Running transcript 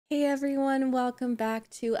Hey everyone, welcome back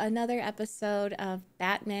to another episode of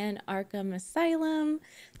Batman Arkham Asylum.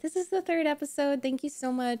 This is the third episode. Thank you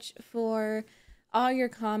so much for all your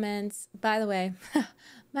comments. By the way,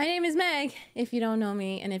 my name is Meg, if you don't know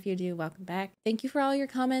me, and if you do, welcome back. Thank you for all your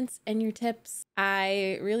comments and your tips.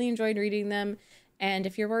 I really enjoyed reading them. And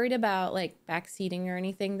if you're worried about like backseating or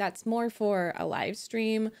anything, that's more for a live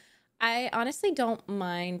stream. I honestly don't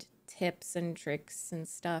mind tips and tricks and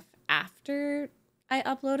stuff after I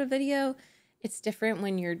upload a video. It's different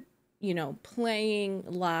when you're, playing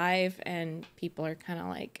live and people are kind of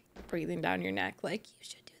like breathing down your neck, like, you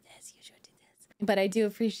should do this, you should do this. But I do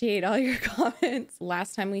appreciate all your comments.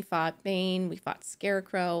 Last time we fought Bane, we fought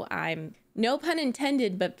Scarecrow. I'm, no pun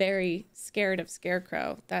intended, but very scared of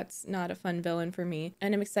Scarecrow. That's not a fun villain for me.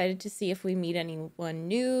 And I'm excited to see if we meet anyone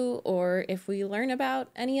new or if we learn about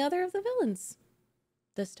any other of the villains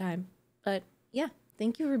this time. But yeah,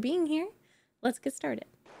 thank you for being here. Let's get started.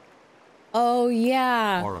 Oh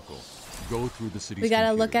yeah. Oracle, go through the city's We gotta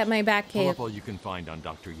computers. look at my back Pull cave. up all you can find on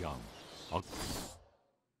Dr. Young.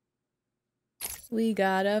 We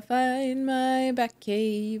gotta find my back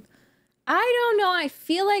cave. I don't know. I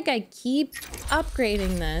feel like I keep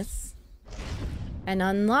upgrading this and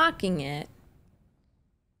unlocking it.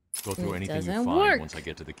 Go through It anything you doesn't find work. once I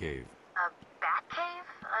get to the cave. A bat cave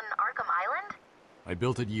on Arkham Island? I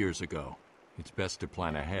built it years ago. It's best to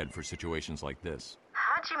plan ahead for situations like this.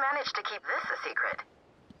 How'd you manage to keep this a secret?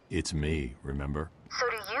 It's me, remember? So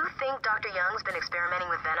do you think Dr. Young's been experimenting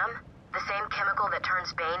with venom? The same chemical that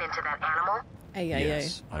turns Bane into that animal?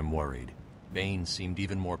 Yes, I'm worried. Bane seemed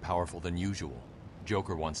even more powerful than usual.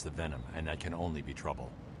 Joker wants the venom, and that can only be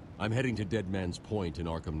trouble. I'm heading to Dead Man's Point in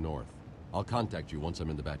Arkham North. I'll contact you once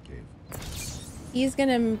I'm in the Batcave. He's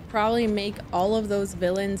gonna probably make all of those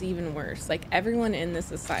villains even worse. Like everyone in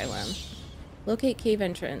this asylum. Locate cave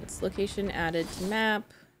entrance. Location added to map.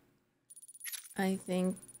 I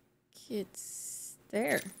think it's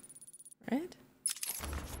there, right?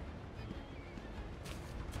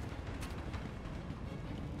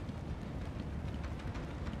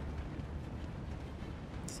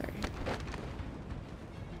 Sorry.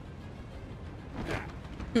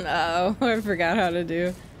 Oh, I forgot how to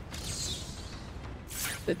do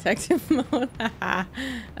detective mode.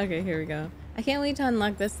 Okay, here we go. I can't wait to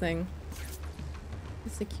unlock this thing. The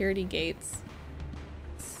security gates.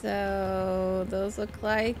 So those look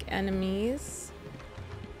like enemies.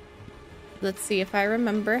 Let's see if I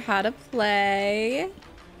remember how to play.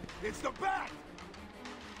 It's the bat!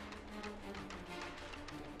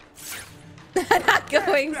 Not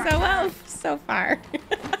going so well so far.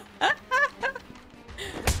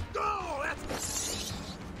 Oh, that's...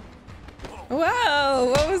 Whoa,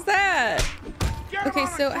 what was that? Get him Okay, on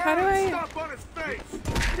the so how do ground I... and stomp on his face.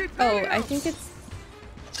 Keep Oh, hitting I him. think it's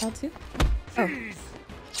L2. Oh,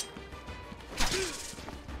 Jeez.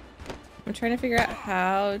 I'm trying to figure out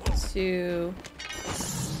how to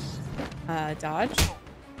dodge.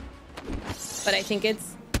 But I think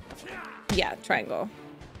it's, yeah, triangle.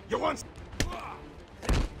 You want...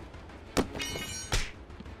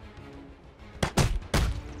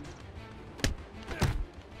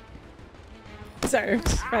 Sorry, I'm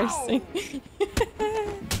just pressing.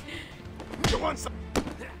 You want some...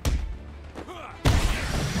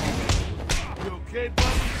 You okay,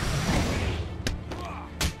 buddy?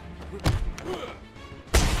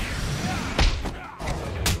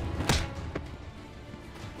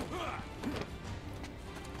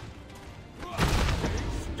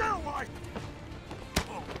 Still like...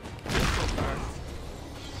 Oh, this so fast.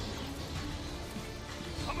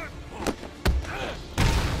 Come on.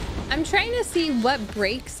 I'm trying to see what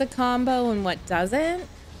breaks a combo and what doesn't.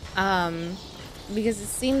 Because it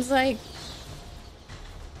seems like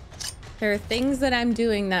there are things that I'm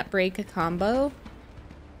doing that break a combo.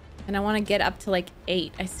 And I want to get up to like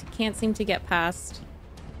 8. I can't seem to get past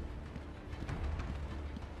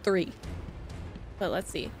 3. But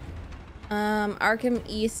let's see. Arkham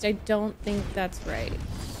East, I don't think that's right.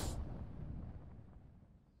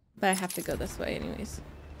 But I have to go this way anyways.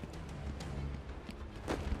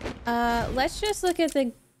 Let's just look at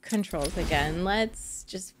the controls again. Let's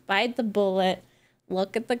just bite the bullet.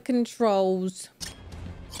 Look at the controls.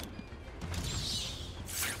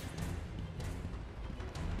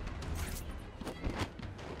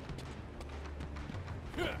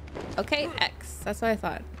 Okay, X. That's what I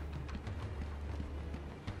thought.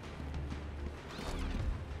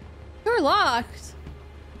 You're locked.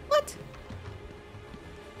 What?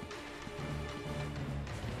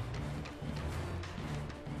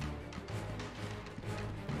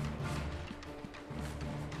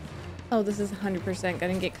 Oh, this is 100%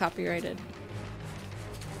 gonna get copyrighted.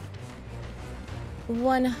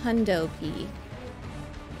 100p.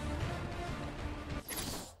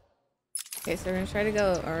 Okay, so we're gonna try to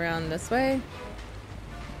go around this way.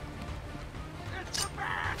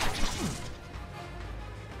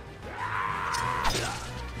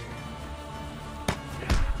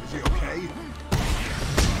 Is he okay?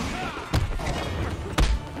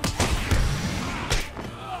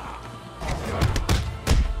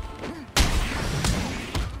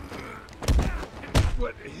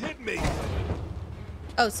 What hit me?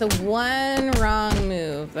 Oh, so one wrong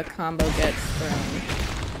move, the combo gets thrown.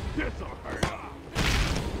 This'll hurt.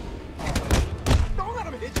 Don't let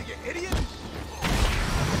him hit you, you idiot!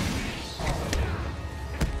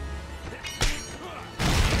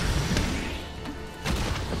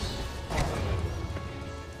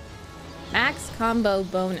 Max combo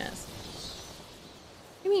bonus.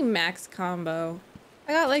 What do you mean max combo?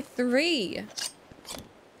 I got like 3.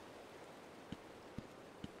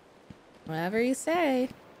 Whatever you say.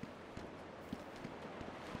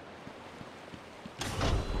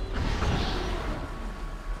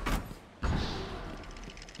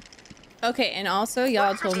 Okay, and also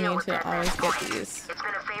y'all told me to always get these. It's been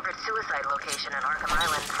a favorite suicide location on Arkham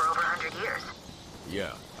Island for over 100 years.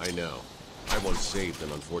 Yeah, I know. I once saved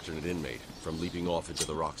an unfortunate inmate from leaping off into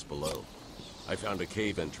the rocks below. I found a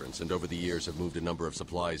cave entrance and over the years have moved a number of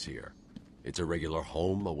supplies here. It's a regular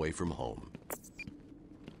home away from home.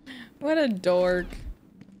 What a dork.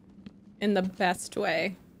 In the best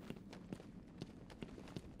way.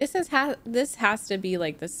 This has to be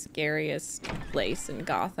like the scariest place in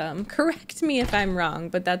Gotham. Correct me if I'm wrong,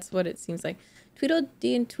 but that's what it seems like.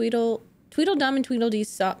 Tweedledee and Tweedledum and Tweedledee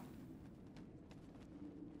saw.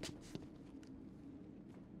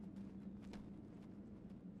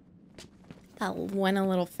 That went a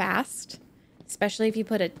little fast, especially if you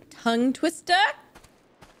put a tongue twister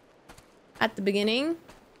at the beginning.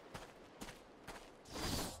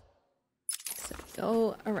 So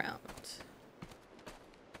go around.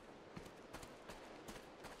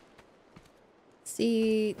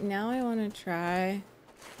 See, now I want to try.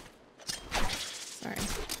 Sorry.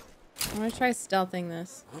 I want to try stealthing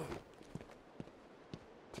this.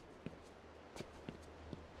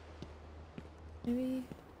 Maybe.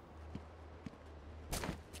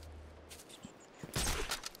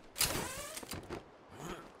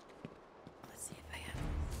 Let's see if I have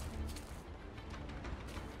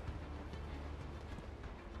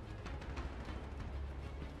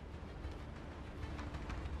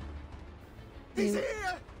this. He's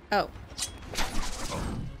here! Oh.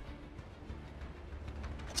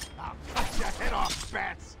 I'll cut your head off,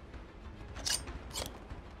 bats!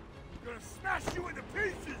 I'm gonna smash you into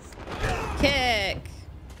pieces! Kick.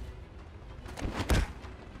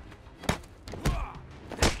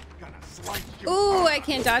 Gonna slice you. Ooh, I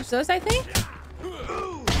can't dodge those, I think?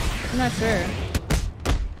 I'm not sure.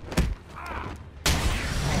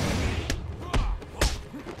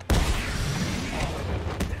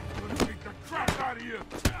 Gonna beat the crap out of you!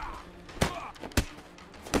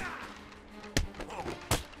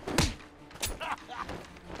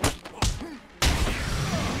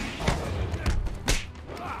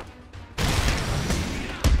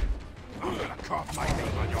 I'm gonna carve my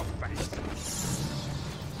name on your face.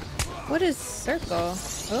 What is circle?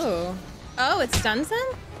 Oh. Oh, it stuns him?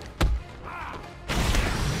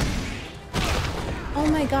 Oh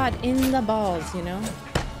my god, in the balls, you know?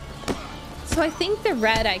 So I think the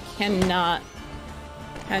red I cannot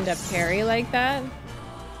kind of parry like that.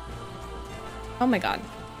 Oh my god.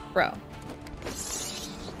 Bro.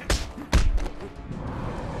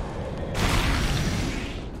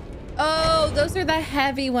 Oh, those are the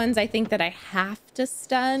heavy ones I think that I have to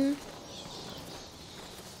stun.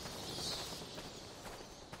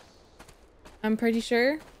 I'm pretty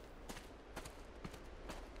sure.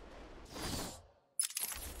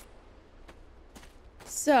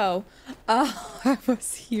 So, I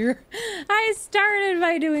was here. I started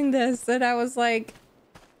by doing this and I was like,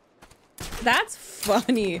 that's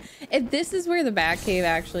funny. If this is where the Batcave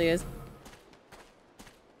actually is.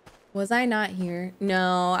 Was I not here?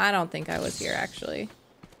 No, I don't think I was here actually.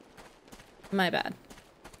 My bad.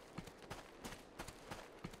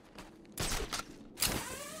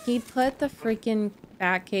 He put the freaking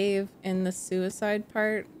Batcave in the suicide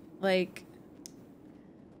part. Like,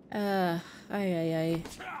 ay.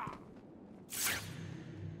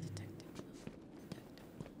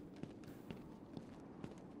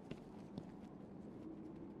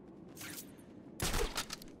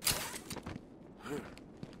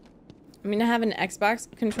 I'm gonna have an Xbox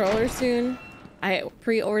controller soon. I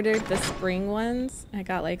pre-ordered the spring ones. I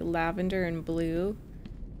got like lavender and blue.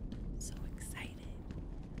 So excited.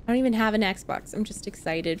 I don't even have an Xbox. I'm just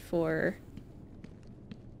excited for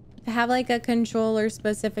to have like a controller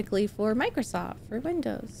specifically for Microsoft, for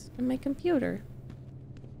Windows, on my computer.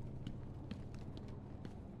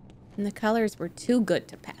 And the colors were too good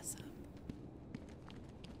to pass up.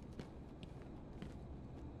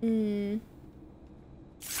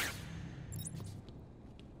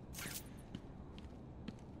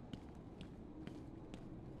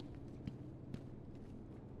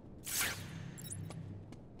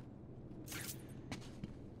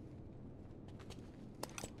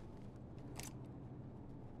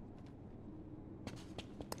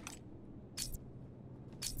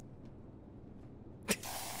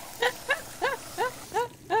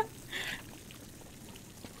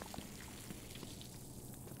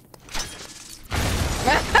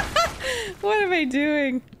 What am I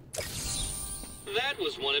doing? That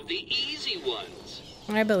was one of the easy ones.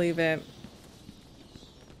 I believe it.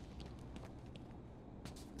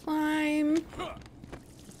 Climb.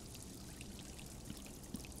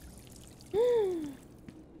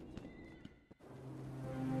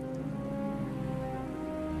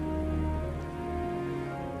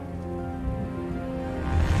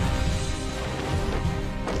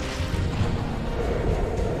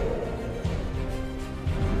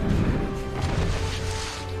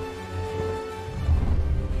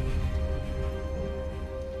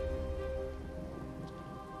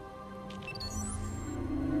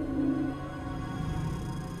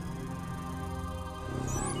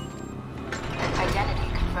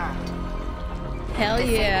 Hell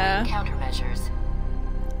yeah. Countermeasures.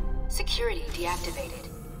 Security deactivated.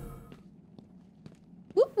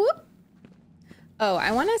 Whoop whoop. Oh,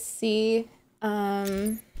 I want to see.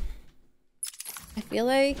 I feel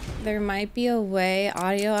like there might be a way.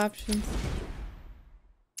 Audio options.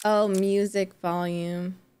 Oh, music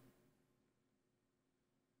volume.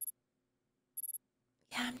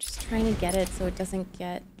 Yeah, I'm just trying to get it so it doesn't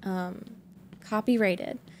get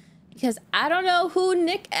copyrighted. Because I don't know who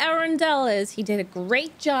Nick Arundel is. He did a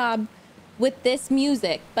great job with this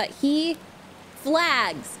music, but he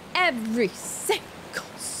flags every single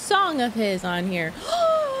song of his on here.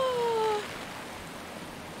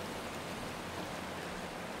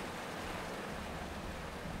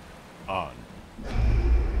 On.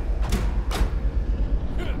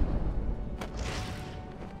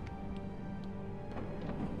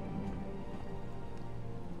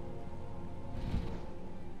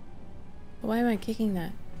 Why am I kicking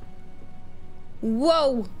that?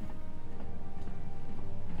 Whoa!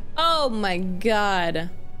 Oh my god.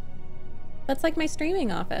 That's like my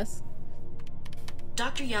streaming office.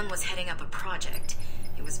 Dr. Young was heading up a project.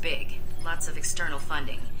 It was big, lots of external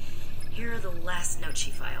funding. Here are the last notes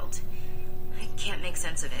she filed. I can't make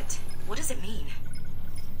sense of it. What does it mean?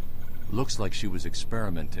 Looks like she was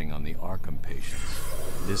experimenting on the ARKHAM patients.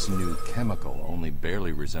 This new chemical only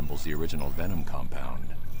barely resembles the original venom compound.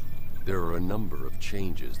 There are a number of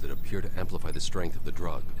changes that appear to amplify the strength of the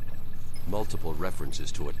drug. Multiple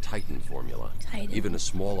references to a Titan formula. Titan. Even a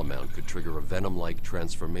small amount could trigger a venom-like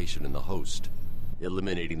transformation in the host,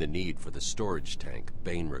 eliminating the need for the storage tank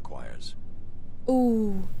Bane requires.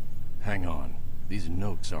 Ooh. Hang on. These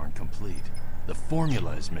notes aren't complete. The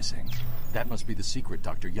formula is missing. That must be the secret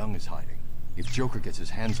Dr. Young is hiding. If Joker gets his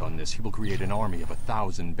hands on this, he will create an army of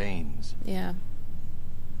 1,000 Banes. Yeah.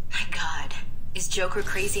 My god. Is Joker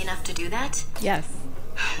crazy enough to do that? Yes.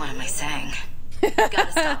 What am I saying? Gotta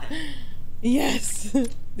stop it. Yes.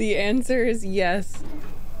 The answer is yes.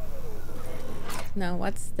 Now,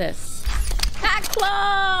 what's this? Hack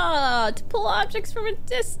Claw! To pull objects from a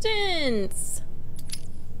distance!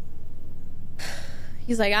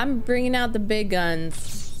 He's like, I'm bringing out the big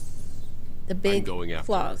guns. The big going after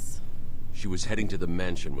claws. She was heading to the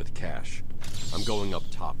mansion with cash. I'm going up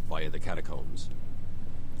top via the catacombs.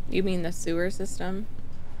 You mean the sewer system?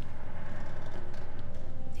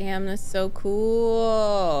 Damn, that's so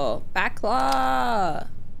cool. Back claw.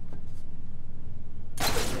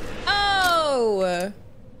 Oh!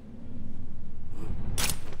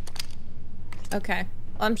 Okay.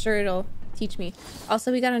 Well, I'm sure it'll teach me.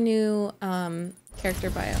 Also, we got a new character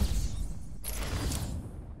bio.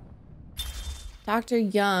 Dr.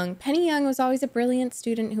 Young. Penny Young was always a brilliant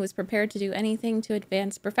student who was prepared to do anything to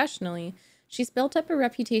advance professionally. She's built up a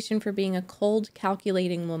reputation for being a cold,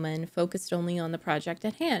 calculating woman focused only on the project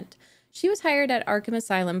at hand. She was hired at ARKHAM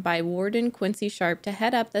Asylum by Warden Quincy Sharp to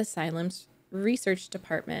head up the asylum's research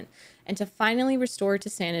department and to finally restore to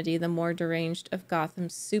sanity the more deranged of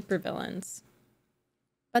Gotham's supervillains.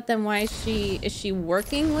 But then why is she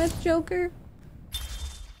working with Joker?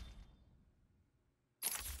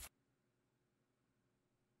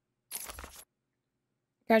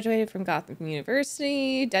 Graduated from Gotham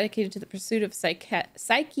University, dedicated to the pursuit of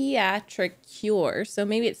psychiatric cure. So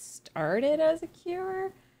maybe it started as a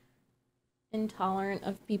cure. Intolerant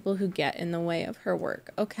of people who get in the way of her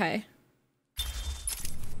work. Okay.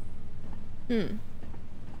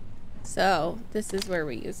 So this is where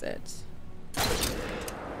we use it.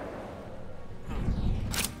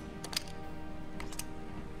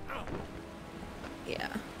 Yeah.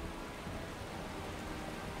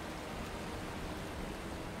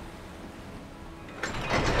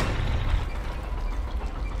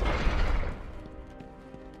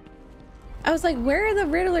 I was like, where are the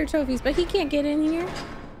Riddler trophies? But he can't get in here.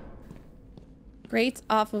 Grates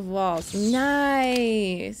off of walls.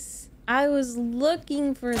 Nice. I was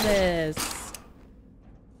looking for this.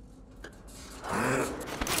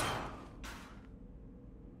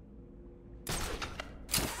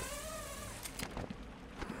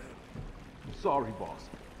 Sorry, boss.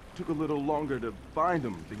 Took a little longer to find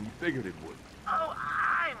them than you figured it would. Oh,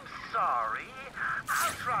 I'm sorry.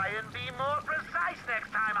 I'll try and be more precise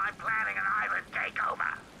next time I'm planning an island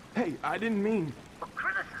takeover. Hey, I didn't mean... Well,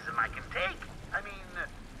 criticism I can take. I mean,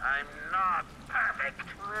 I'm not perfect.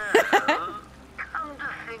 Well, come to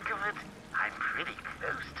think of it, I'm pretty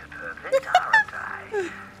close to perfect, aren't I?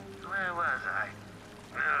 Where was I?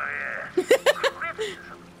 Oh, yes.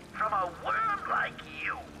 Criticism from a worm like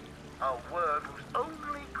you. A worm who's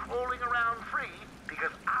only crawling around free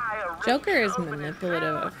because I arranged Joker is to open his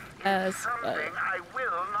manipulative cell as is something I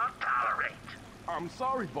will not tolerate. I'm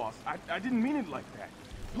sorry, boss. I didn't mean it like that.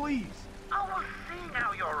 Please. Oh, well, seeing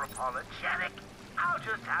how you're apologetic, I'll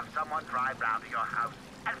just have someone drive round to your house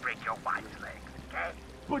and break your wife's legs, okay?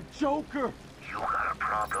 But Joker... You got a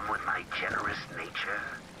problem with my generous nature?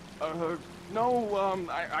 No,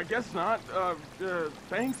 I guess not.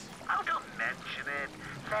 Thanks. Oh, don't mention it.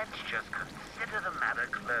 Let's just consider the matter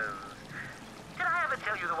closed. Did I ever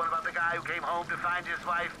tell you the one about the guy who came home to find his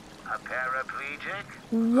wife a paraplegic?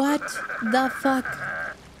 What the fuck?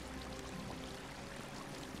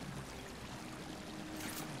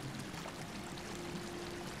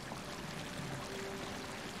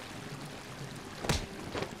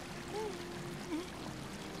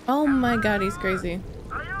 Oh my god, he's crazy.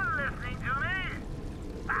 Are you listening to me?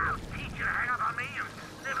 I'll teach you to hang up on me, you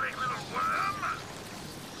sniveling little worm.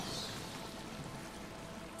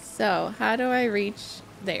 So, how do I reach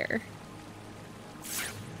there?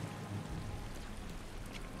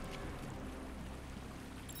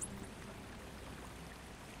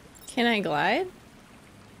 Can I glide?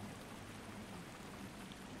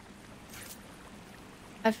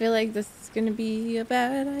 I feel like this is gonna be a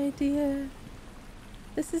bad idea.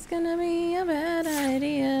 This is gonna be a bad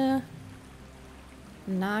idea.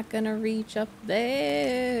 I'm not gonna reach up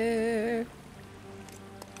there.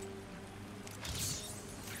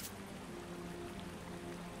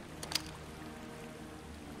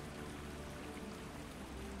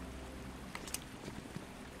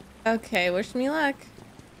 Okay, wish me luck.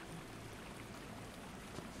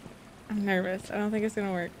 I'm nervous. I don't think it's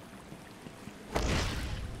gonna work.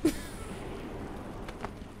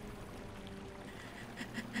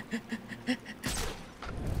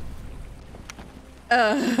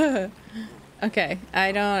 Okay,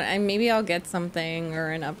 maybe I'll get something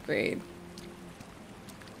or an upgrade.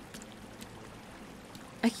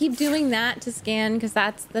 I keep doing that to scan because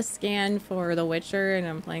that's the scan for The Witcher, and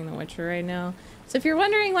I'm playing The Witcher right now. So if you're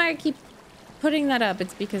wondering why I keep putting that up,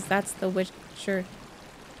 it's because that's The Witcher.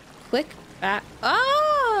 Quick back.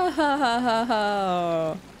 Oh!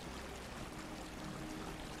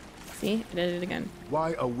 See, I did it again.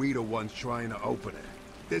 Why are we the ones trying to open it?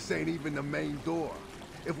 This ain't even the main door.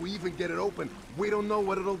 If we even get it open, we don't know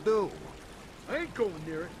what it'll do. I ain't going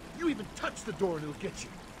near it. You even touch the door and it'll get you.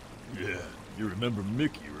 Yeah, you remember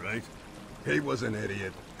Mickey, right? He was an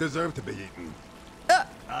idiot. Deserved to be eaten.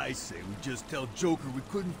 I say we just tell Joker we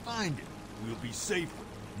couldn't find it. We'll be safer.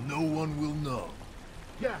 No one will know.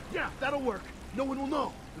 Yeah, that'll work. No one will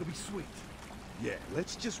know. It'll be sweet. Yeah,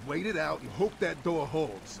 let's just wait it out and hope that door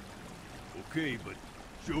holds. Okay, but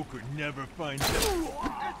Joker never finds it. It's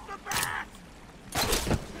the bat!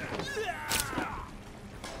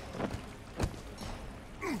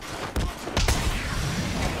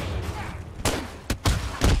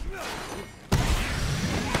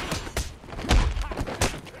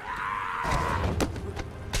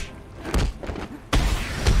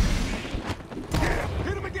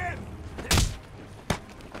 Hit him again!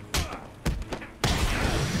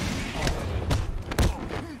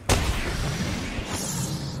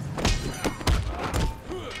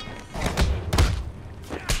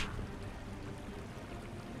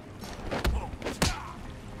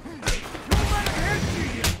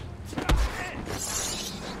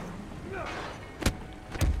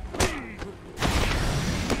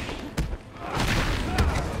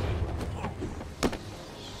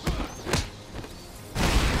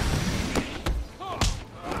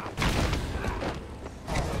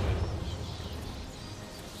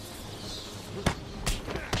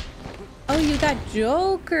 got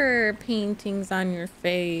Joker paintings on your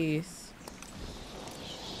face.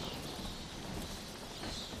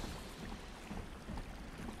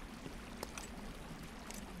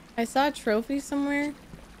 I saw a trophy somewhere.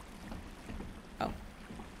 Oh.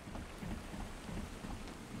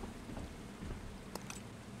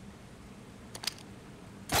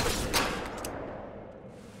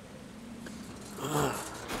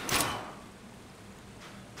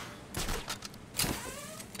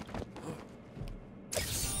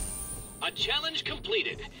 A challenge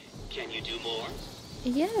completed. Can you do more?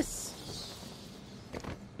 Yes.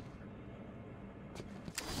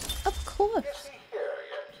 Of course.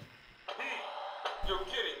 You're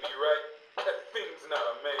kidding me, right? That thing's not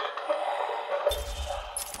a man.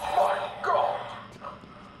 My God!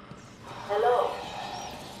 Hello.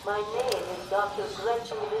 My name is Dr.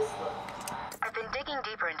 Gretchen Whistler. I've been digging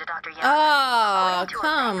deeper into Dr. Young. Oh, According to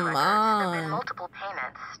come our bank records, there have been on. multiple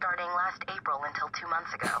payments starting last April until 2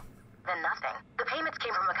 months ago. Then nothing. The payments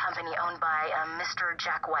came from a company owned by Mr.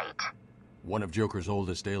 Jack White. One of Joker's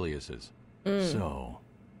oldest aliases. So,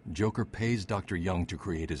 Joker pays Dr. Young to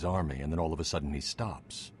create his army, and then all of a sudden he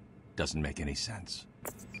stops. Doesn't make any sense.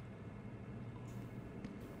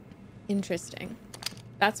 Interesting.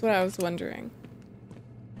 That's what I was wondering.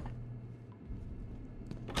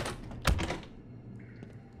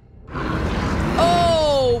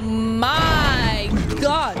 Oh my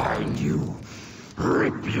God! Find you.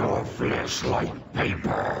 Rip your flesh like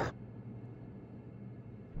paper.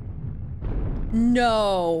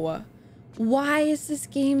 No. Why is this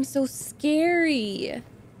game so scary?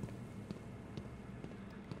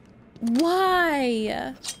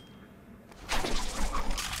 Why?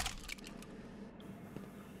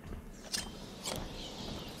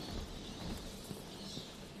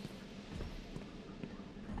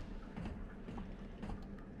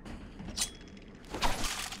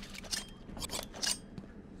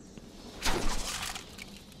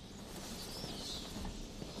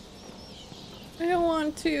 I don't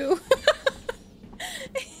want to.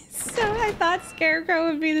 So I thought Scarecrow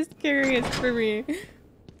would be the scariest for me.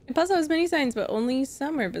 Plus, I was many signs, but only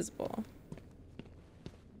some are visible.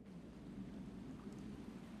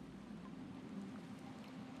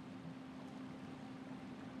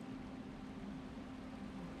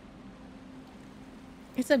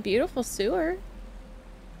 It's a beautiful sewer.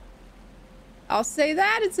 I'll say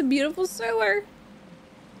that. It's a beautiful sewer.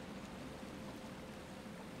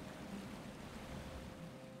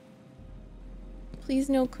 Please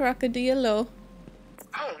no crocodilo.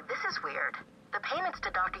 Hey, this is weird. The payments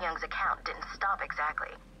to Dr. Young's account didn't stop exactly.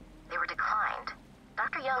 They were declined.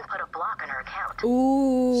 Dr. Young put a block on her account.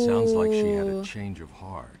 Ooh. Sounds like she had a change of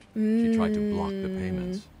heart. She tried to block the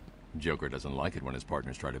payments. Joker doesn't like it when his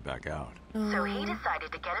partners try to back out. So he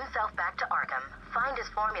decided to get himself back to Arkham, find his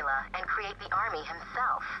formula, and create the army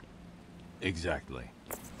himself. Exactly.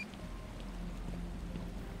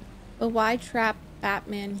 But why trap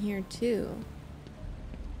Batman here too?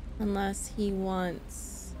 Unless he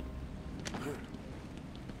wants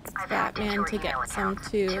Batman to get some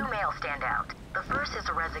too. 2 mail stand out. The first is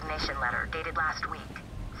a resignation letter dated last week.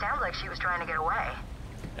 Sounds like she was trying to get away.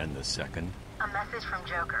 And the second? A message from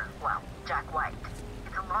Joker. Well, Jack White.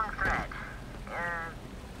 It's a long thread.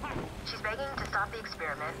 She's begging to stop the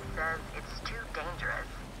experiment. Says it's too dangerous.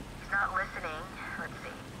 He's not listening. Let's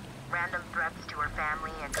see. Random threats to her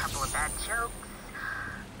family, a couple of bad jokes.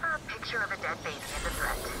 A picture of a dead baby in the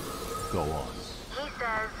threat. Go on. He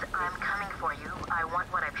says, I'm coming for you. I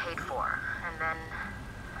want what I paid for. And then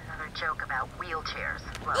another joke about wheelchairs.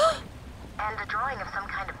 Well, and a drawing of some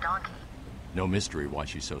kind of donkey. No mystery why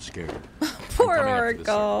she's so scared. Poor I'm coming up to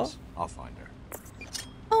the Oracle. surface. I'll find her.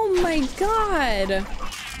 Oh my God.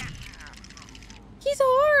 He's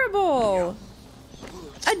horrible.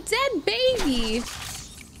 A dead baby.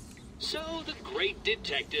 So the great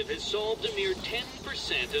detective has solved a mere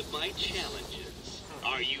 10% of my challenges.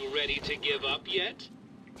 Are you ready to give up yet?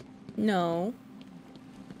 No.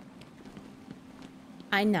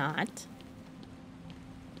 I'm not.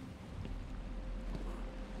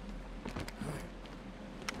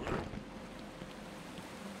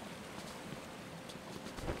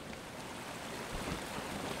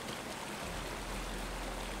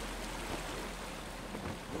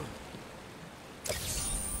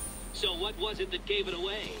 So what was it that gave it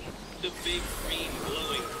away? The big green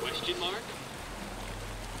glowing question mark?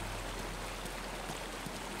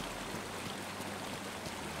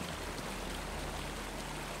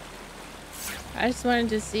 I just wanted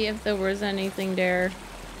to see if there was anything there.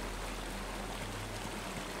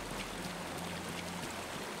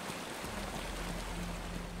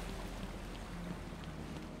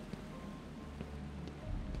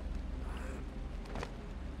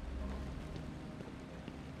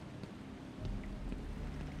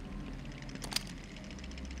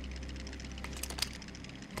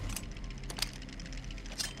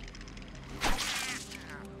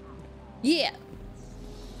 Yeah.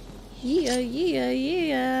 Yeah, yeah,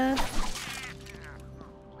 yeah.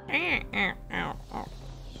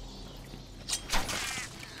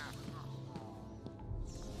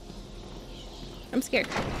 I'm scared.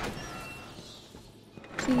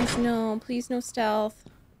 Please no stealth.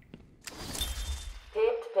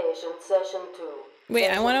 Taped patient session 2. Wait,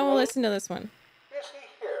 I want to Patient listen to this one. Is he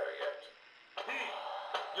here yet?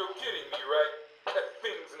 You're kidding me, right? That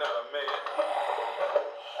thing's not a man.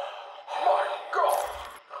 My God!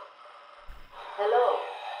 Hello.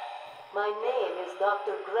 My name is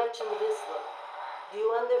Dr. Gretchen Whistler. Do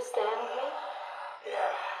you understand me?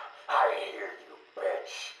 Yeah, I hear you,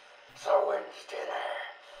 bitch. So when's dinner?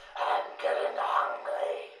 I'm getting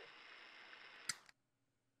hungry.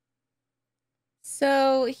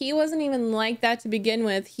 So he wasn't even like that to begin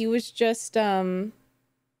with. He was just he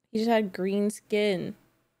just had green skin.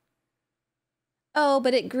 Oh,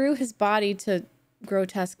 but it grew his body to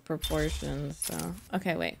grotesque proportions. So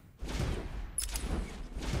okay, wait.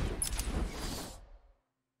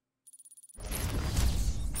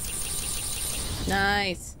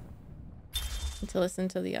 Nice. To listen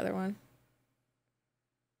to the other one.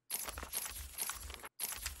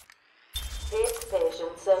 Taped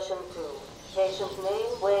patient session 2. Patient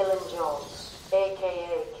name Waylon Jones,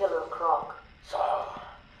 aka Killer Croc. So,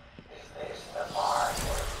 is this the part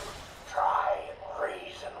where you try and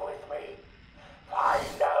reason with me?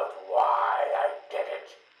 Find out why I did it,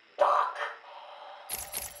 Doc.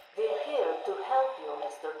 We're here to help you,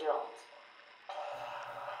 Mr. Jones.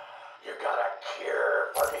 You got a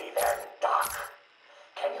cure for me then, Doc?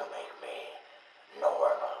 Can you make me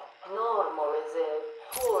normal? Normal is a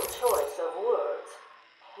poor choice of words.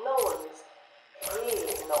 No one's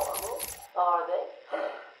really normal, are they?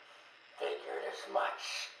 Figured as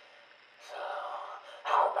much. So,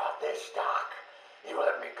 how about this, Doc? You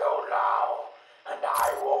let me go now, and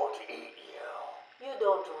I won't eat you. You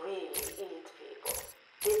don't really eat people.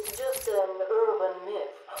 It's just an urban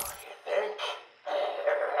myth. Oh, you think?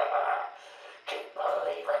 Keep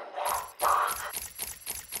believing that, Doc.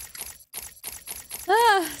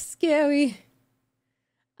 Ah, scary.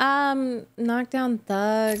 Knock down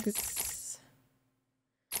thugs.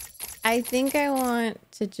 I think I want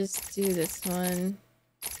to just do this one.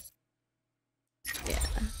 Yeah.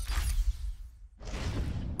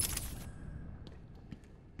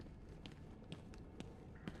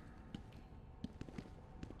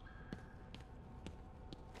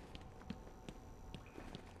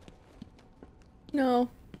 No.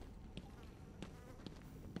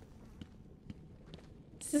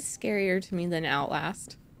 This is scarier to me than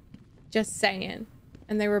Outlast. Just saying.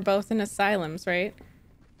 And they were both in asylums, right?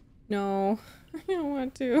 No, I don't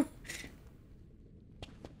want to.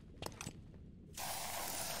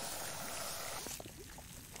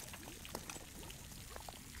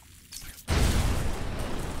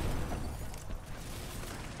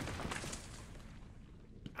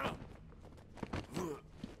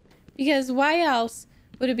 Because why else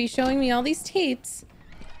would it be showing me all these tapes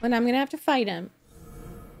when I'm gonna have to fight him?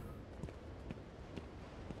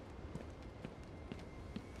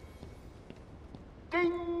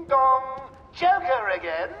 Ding dong! Joker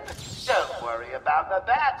again? Don't worry about the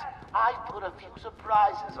bat. I put a few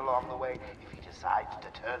surprises along the way if he decides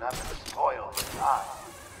to turn up and spoil the fun.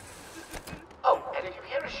 Oh, and if you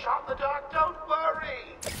hear a shot in the dark, don't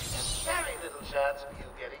worry. There's very little chance of you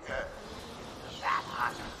getting hurt. That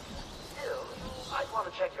hot. Still, you might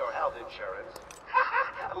want to check your health insurance.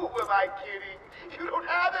 Who am I kidding? You don't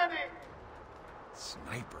have any.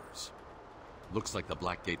 Snipers. Looks like the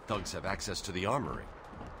Blackgate thugs have access to the armory.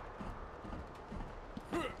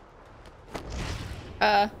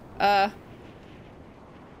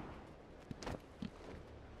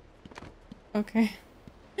 Okay.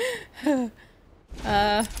 Let's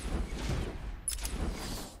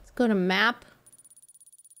go to map.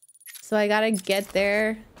 So I gotta get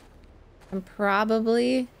there and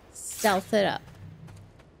probably stealth it up.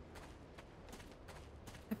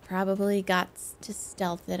 I probably got to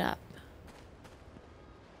stealth it up.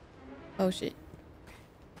 Oh shit.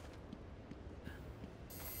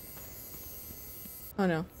 Oh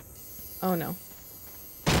no. Oh no.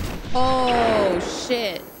 Oh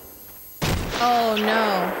shit. Oh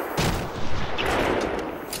no.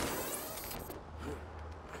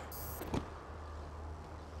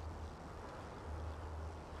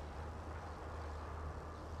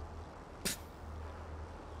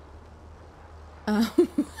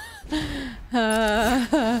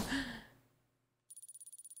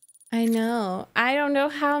 I know. I don't know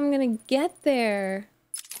how I'm gonna get there.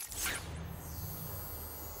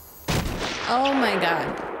 Oh my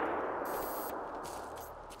god.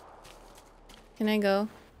 Can I go?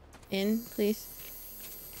 In, please.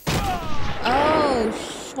 Oh,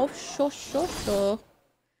 sure.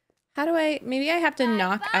 How do I... Maybe I have to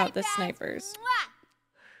knock out the snipers.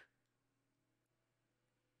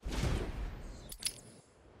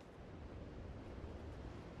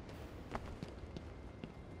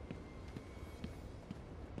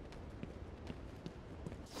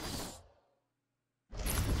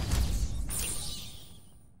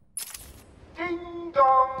 Ding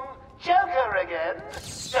dong! Joker again?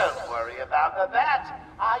 Don't worry about that.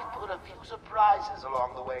 I put a few surprises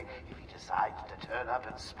along the way if he decides to turn up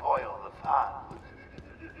and spoil the fun.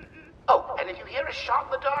 Oh, and if you hear a shot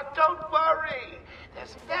in the dark, don't worry.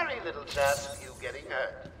 There's very little chance of you getting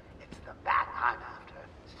hurt. It's the bat I'm after.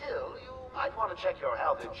 Still, you might want to check your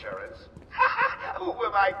health insurance. Who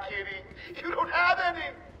am I kidding? You don't have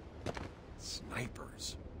any.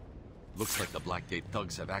 Snipers. Looks like the Blackgate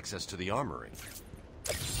thugs have access to the armory.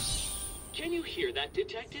 Can you hear that,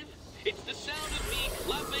 Detective? It's the sound of me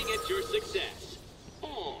clapping at your success.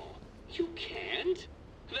 Oh, you can't?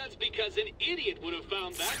 That's because an idiot would have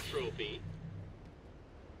found that trophy.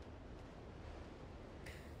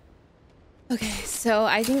 Okay, so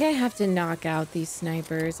I think I have to knock out these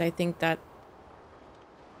snipers. I think that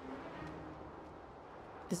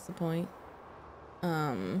is the point.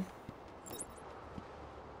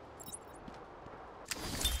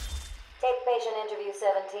 Take patient interview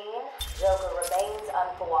 17. Joker remains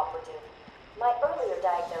uncooperative. My earlier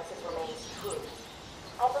diagnosis remains true.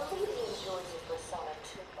 I believe he enjoys his persona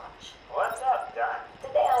too much. What's up, Doc?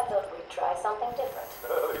 Today I thought we'd try something different.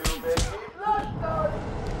 Oh, you make me blush, Doc.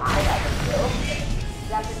 I have a skill.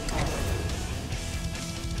 Dr.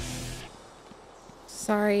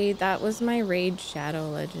 Sorry, that was my Raid Shadow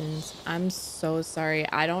Legends. I'm so sorry.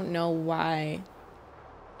 I don't know why.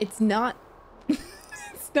 It's not...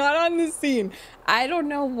 it's not on the scene. I don't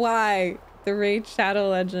know why the Raid Shadow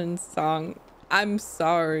Legends song. I'm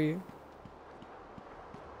sorry.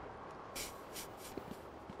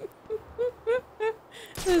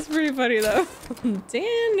 That's pretty funny though.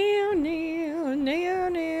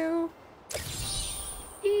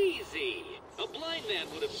 Easy. A blind man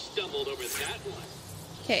would have stumbled over that one.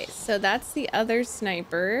 Okay, so that's the other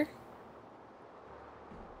sniper.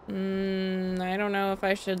 I don't know if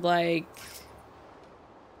I should like...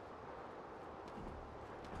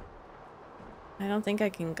 I don't think I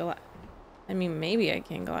can glide. I mean, maybe I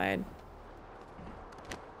can glide.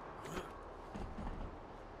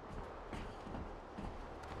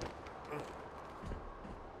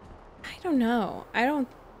 I don't know. I don't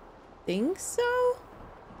think so.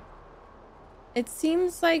 It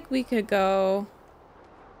seems like we could go...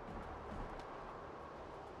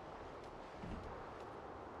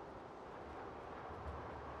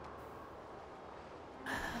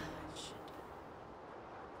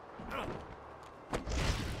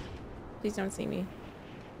 Please don't see me.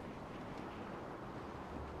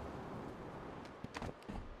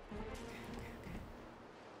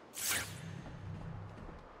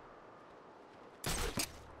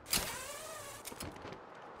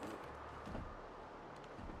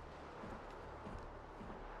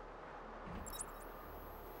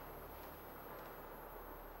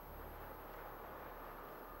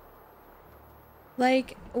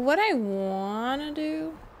 Like, what I want to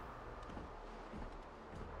do...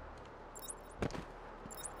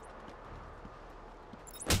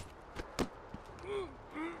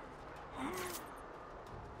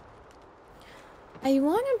 I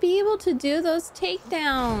want to be able to do those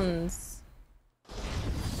takedowns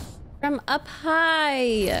from up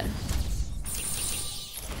high.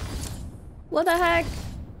 What the heck?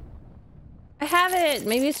 I have it.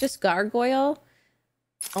 Maybe it's just gargoyle.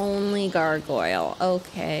 Only gargoyle.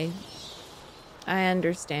 Okay. I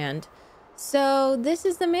understand. So this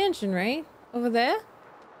is the mansion, right? Over there?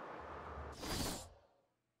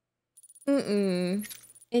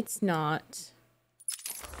 It's not.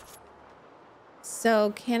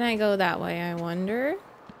 So can I go that way, I wonder?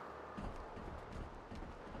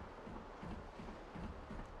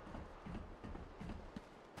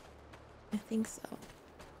 I think so.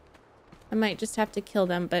 I might just have to kill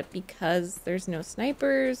them, but because there's no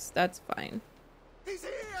snipers, that's fine. He's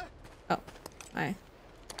here. Oh, hi.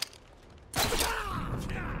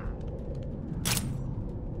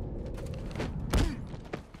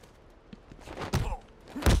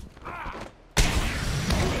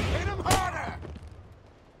 Hit him harder.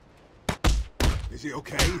 Is he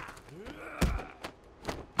okay?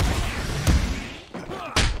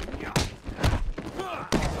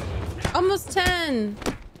 Almost 10.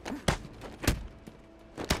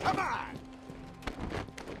 Come on.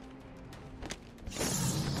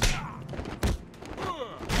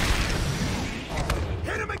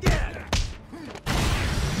 Hit him again.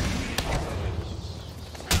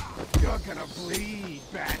 You're gonna bleed,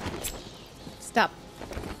 Batman. Stop.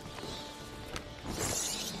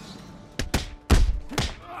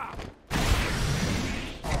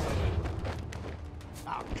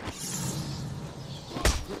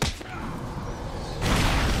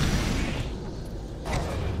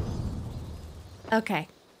 Okay.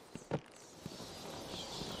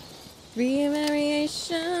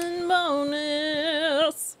 Variation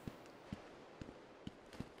bonus.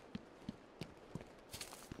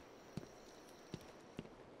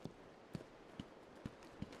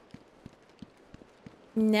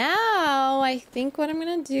 Now, I think what I'm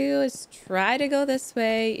gonna do is try to go this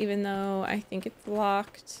way, even though I think it's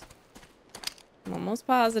locked. I'm almost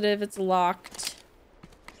positive it's locked.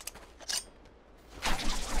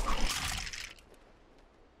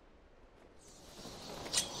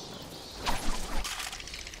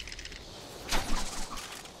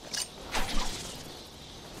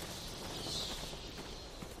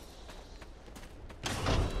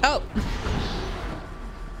 Oh!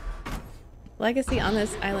 Legacy on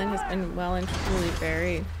this island has been well and truly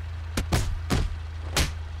buried.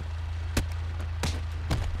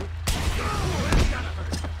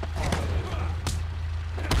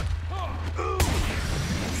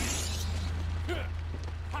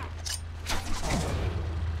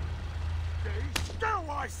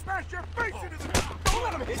 Still, I smash your face into the... Don't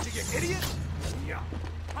let him hit you, you idiot! Yeah.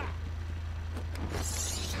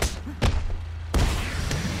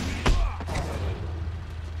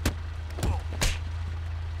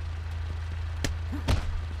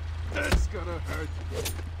 That's gonna hurt.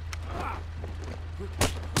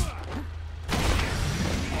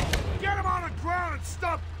 Get him on the ground and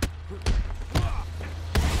stop.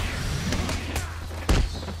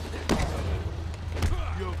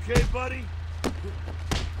 You okay, buddy?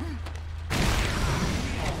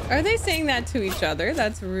 Are they saying that to each other?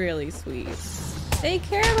 That's really sweet. They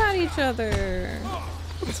care about each other.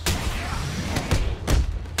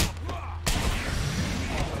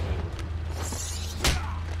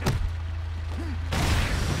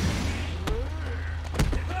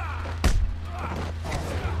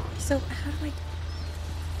 So how do I...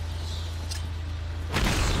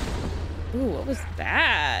 Ooh, what was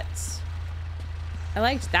that? I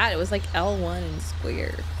liked that. It was like L1 and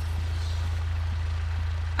square.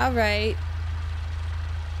 All right.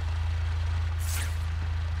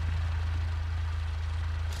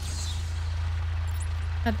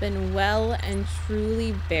 I've been well and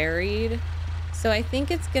truly buried. So I think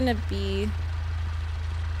it's gonna be...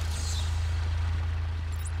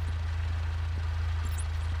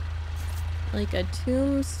 like a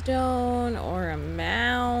tombstone or a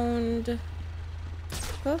mound.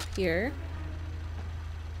 Go up here.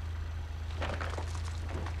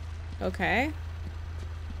 Okay.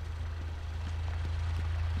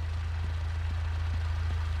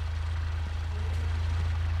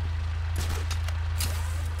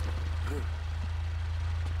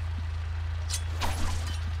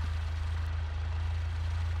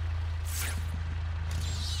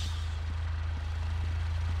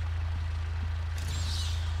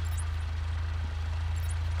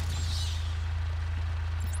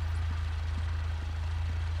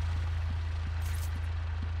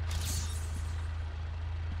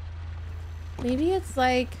 Maybe it's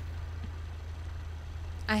like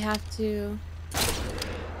I have to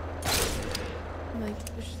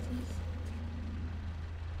like push these.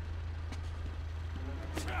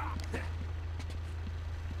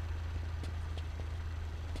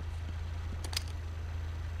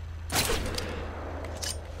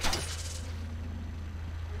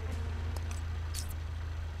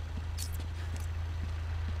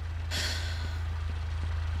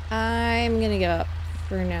 I'm gonna give up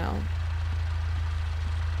for now.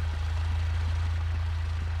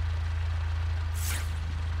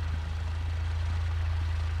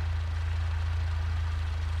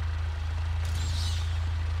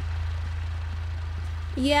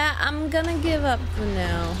 Yeah, I'm gonna give up for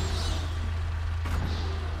now.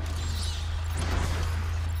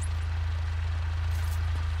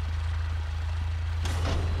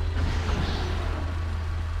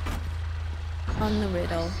 On the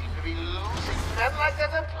riddle. Seem to be losing men like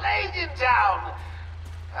there's a plague in town.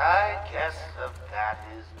 I guess the bat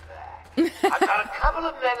is back. I've got a couple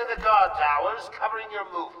of men in the guard towers covering your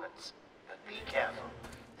movements. But be careful.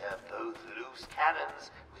 They're both loose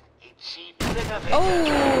cannons.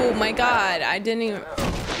 Oh my god, I didn't even...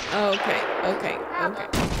 Okay, okay, okay.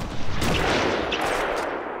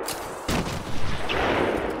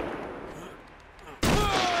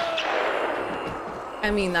 I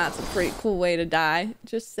mean, that's a pretty cool way to die.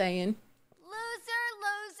 Just saying. Loser,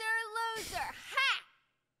 loser, loser. Ha!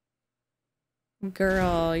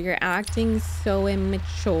 Girl, you're acting so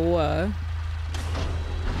immature.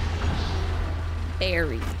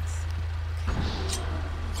 Berries.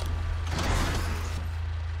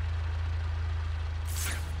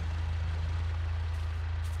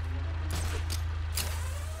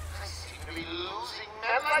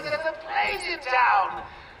 Like there's a plague in town.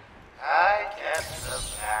 I guess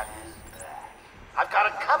the bat is back. I've got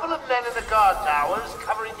a couple of men in the guard towers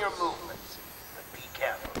covering your movements. But be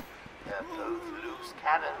careful. They're both loose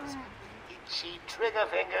cannons, itchy trigger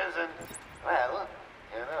fingers, and, well,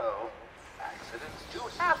 you know, accidents do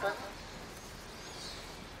happen.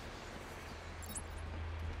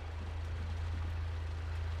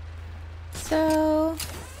 So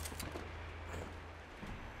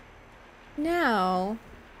now,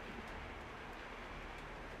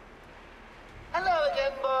 hello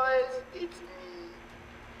again, boys. It's me.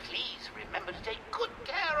 Please remember to take good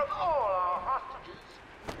care of all our hostages.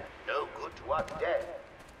 They're no good to us dead.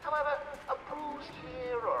 However, a bruise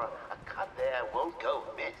here or a cut there won't go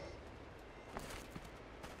amiss.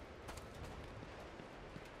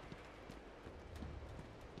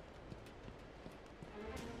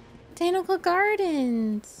 Botanical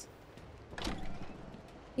Gardens.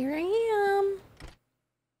 Here I am.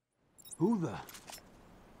 Who the?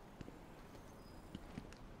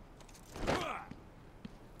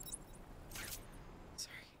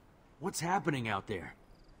 Sorry. What's happening out there?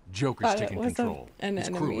 Joker's taking control. His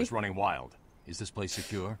crew enemy. is running wild. Is this place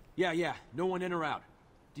secure? Yeah. No one in or out.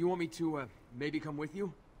 Do you want me to, maybe come with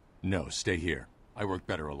you? No, stay here. I work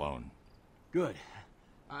better alone. Good.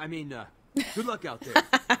 I mean, good luck out there.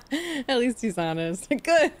 At least he's honest.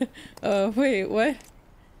 Good. Oh, wait, what?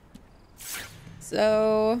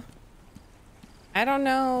 So, I don't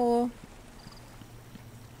know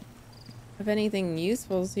if anything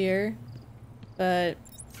useful's here, but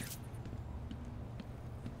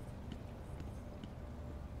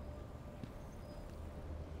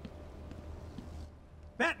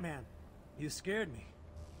Batman, you scared me.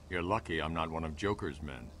 You're lucky I'm not one of Joker's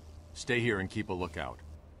men. Stay here and keep a lookout.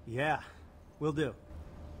 Yeah, will do.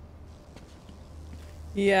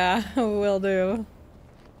 yeah, will do.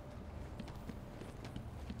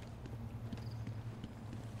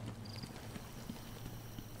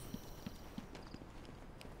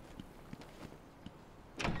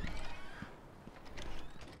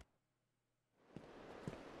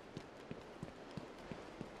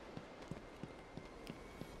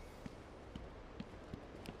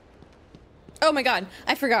 Oh my god,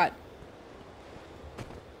 I forgot.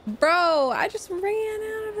 Bro, I just ran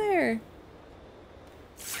out of there.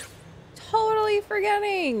 Totally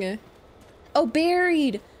forgetting. Oh,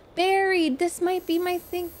 buried. Buried. This might be my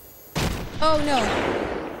thing. Oh no.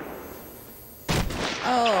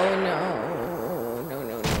 Oh no.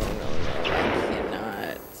 No. I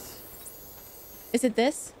cannot. Is it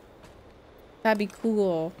this? That'd be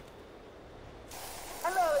cool.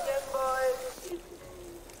 Hello again, boys.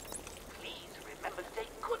 Please remember to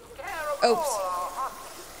take good care of Oops. all our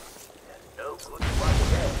hostages. They're no good to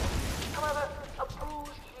us dead. However, a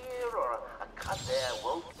bruise here or a cut there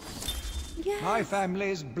won't. Yes. My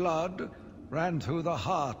family's blood ran through the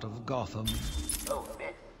heart of Gotham. Oh,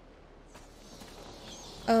 miss.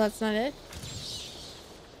 Oh, that's not it?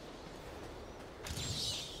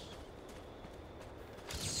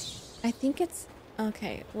 I think it's...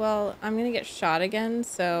 Okay, well, I'm gonna get shot again,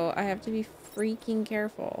 so I have to be freaking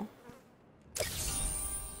careful.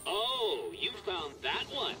 Oh, you found that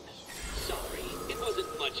one. Sorry, it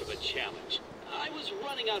wasn't much of a challenge. I was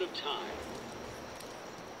running out of time.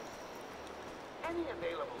 Any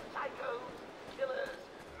available psychos, killers,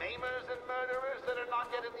 maimers, and murderers that are not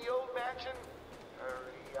yet in the old mansion?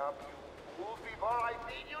 Hurry up, you fools, before I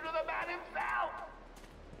feed you to the man himself!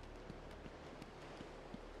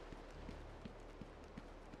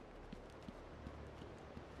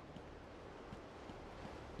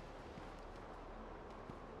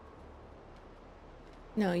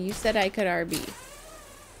 No, you said I could RB.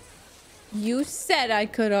 You said I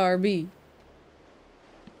could RB.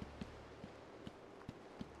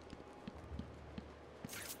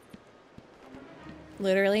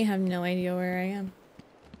 Literally have no idea where I am.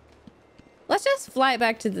 Let's just fly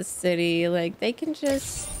back to the city. Like, they can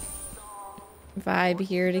just vibe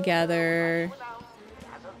here together.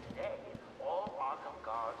 As of today, all Arkham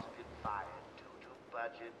guards have been fired due to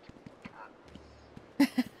budget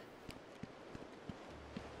cuts.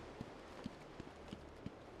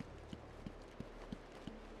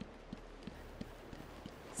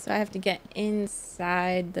 So I have to get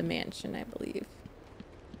inside the mansion, I believe.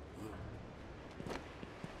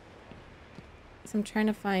 So I'm trying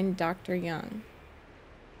to find Dr. Young.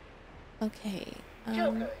 Okay.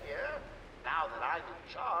 Joker here. Now that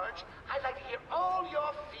in charge, I'd like to hear all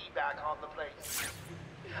your feedback on the place.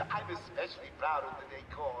 I'm especially proud of the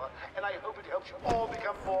decor, and I hope it helps you all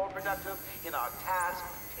become more productive in our task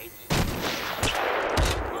of taking.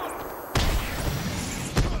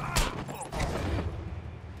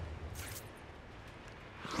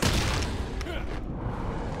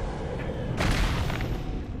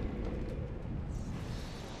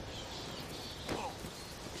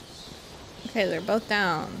 Okay, they're both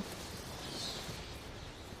down.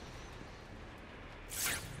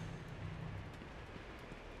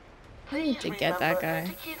 I need to get that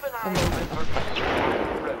guy.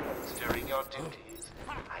 During your duties,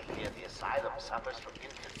 I hear the asylum suffers from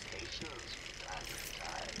infestations from time to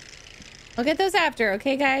time. I'll get those after,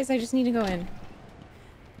 okay, guys? I just need to go in.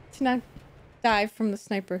 To not die from the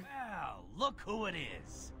sniper. Well, look who it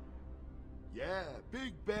is. Yeah,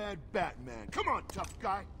 big bad Batman. Come on, tough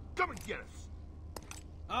guy. Come and get us.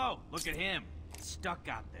 Oh, look at him. Stuck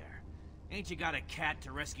out there. Ain't you got a cat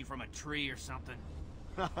to rescue from a tree or something?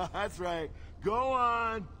 That's right. Go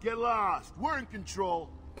on. Get lost. We're in control.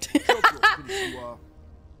 Joker will finish you off.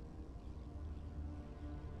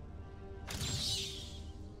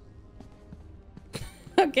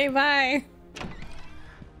 Okay, bye.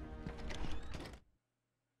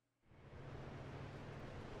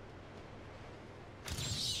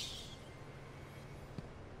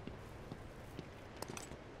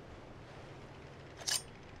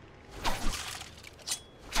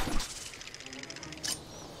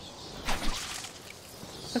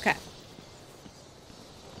 Okay.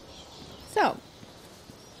 So.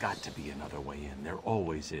 Got to be another way in. There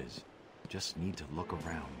always is. Just need to look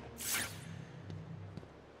around.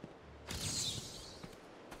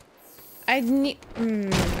 I need.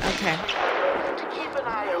 Okay. To keep an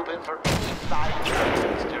eye open for any side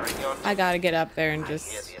trends during your I gotta get up there and I hear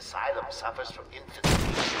just. the asylum suffers from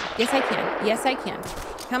infestation. Yes, I can. Yes, I can.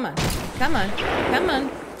 Come on. Come on. Come on.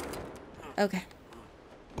 Okay.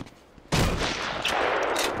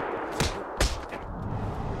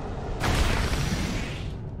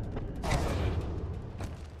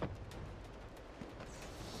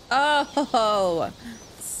 Oh,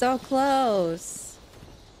 so close.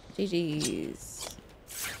 GG's.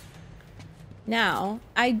 Now,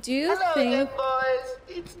 I do Hello think... again, boys.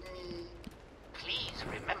 It's me. Please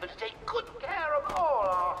remember to take good care of all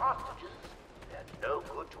our hostages. They're no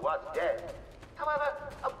good to us dead. However,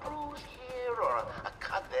 a bruise here or a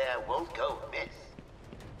cut there won't go amiss.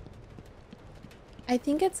 I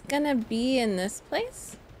think it's gonna be in this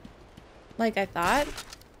place. Like I thought.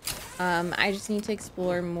 I just need to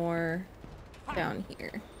explore more down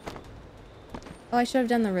here. Oh, I should have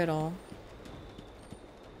done the riddle.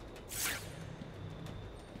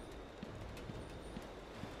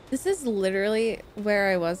 This is literally where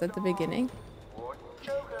I was at the beginning.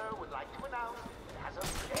 Joker would like to announce that as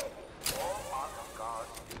of today, all Arkham guards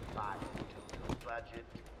will be fined due to budget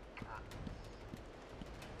cuts.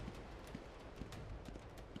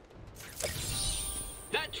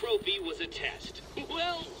 That trophy was a test.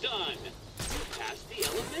 Well done. You passed the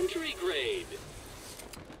elementary grade.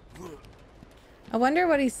 I wonder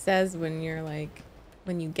what he says when you're like,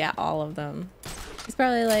 when you get all of them. He's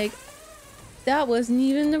probably like, that wasn't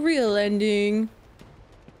even the real ending.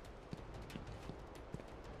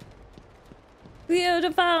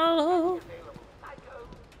 Beautiful.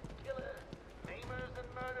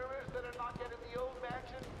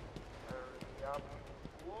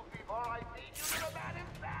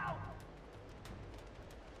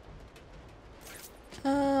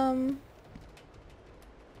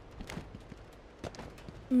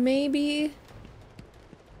 Maybe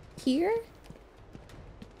here?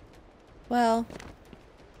 Well,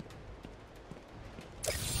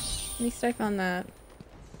 at least I found that.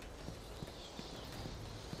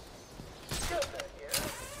 Now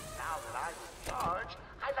that I'm in charge,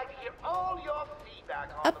 I'd like to hear all your feedback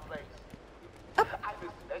on the place. I'm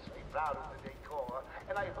especially proud of the decor,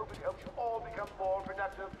 and I hope it helps you all become more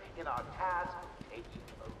productive in our task of taking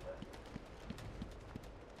over.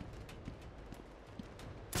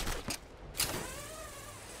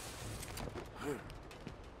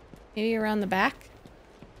 Maybe around the back?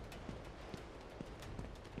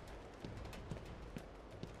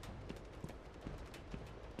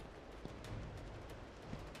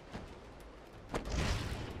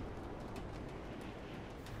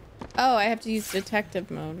 Oh, I have to use detective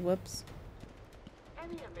mode. Whoops.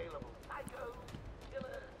 Any available psychos,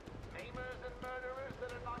 killers, maimers, and murderers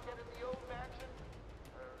that are not yet in the old mansion?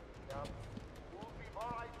 Hurry up. Move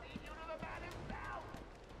before I lead you to the man himself.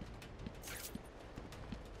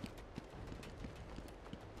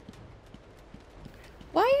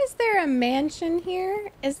 Why is there a mansion here?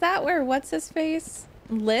 Is that where what's-his-face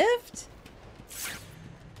lived?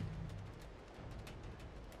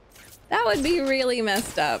 That would be really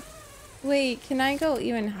messed up. Wait, can I go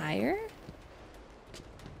even higher?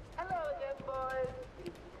 Hello again, boys.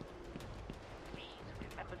 Please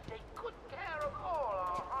remember to take good care of all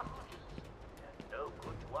our hostages. They're no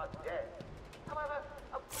good to us dead. However,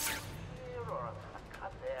 a bruise here or a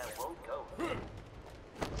cut there won't go.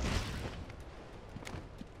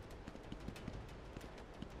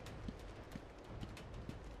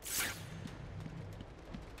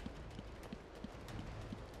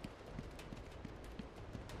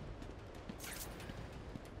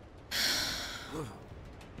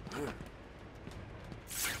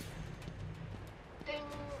 Ding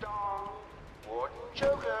dong. Warden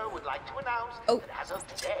Joker would like to announce that as of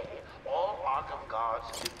today, all Arkham guards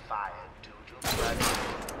have been fired due to blood.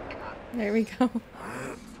 There we go.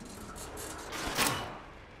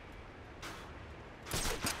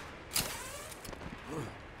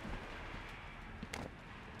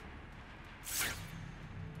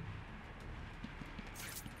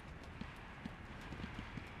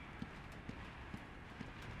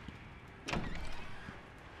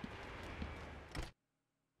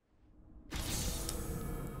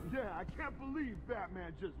 Yeah, I can't believe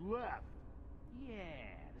Batman just left. Yeah,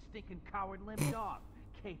 the stinking coward limped off,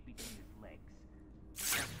 cape between his legs.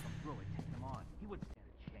 If he come through and take him on, he wouldn't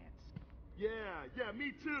stand a chance. Yeah,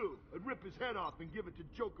 me too. I'd rip his head off and give it to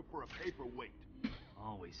Joker for a paperweight.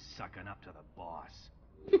 Always sucking up to the boss.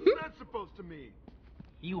 What's that supposed to mean?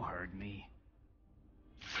 You heard me.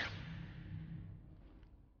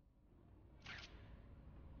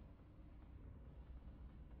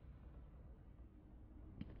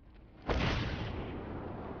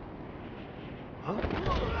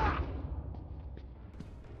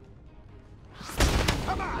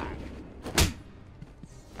 Come on!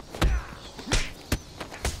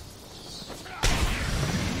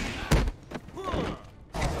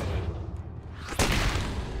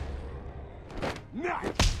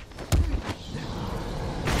 Nice!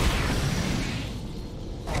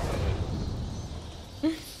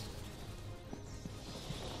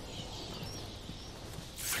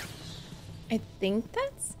 I think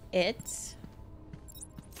that's it.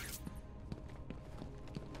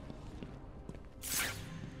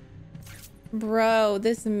 Bro,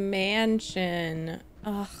 this mansion.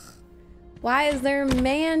 Ugh. Why is there a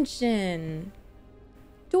mansion?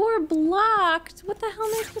 Door blocked. What the hell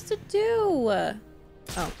am I supposed to do?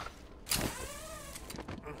 Oh.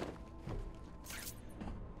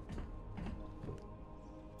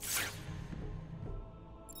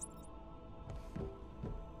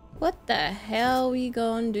 What the hell we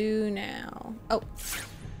gonna do now? Oh.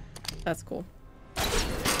 That's cool.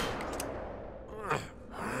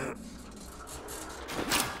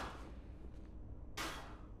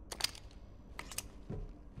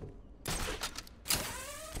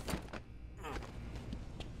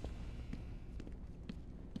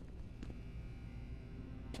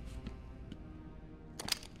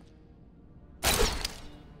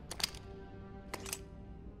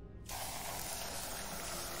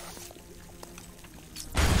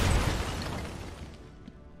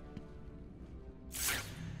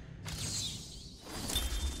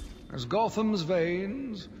 As Gotham's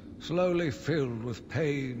veins slowly filled with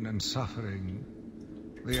pain and suffering,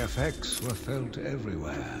 the effects were felt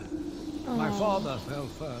everywhere. My father fell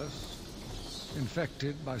first,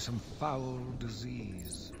 infected by some foul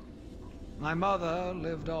disease. My mother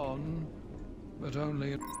lived on, but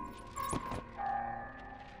only...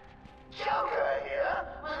 Joker here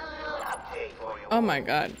with a little update for you. Oh my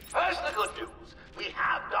god. First, the good news. We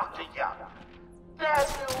have Dr. Young. Bad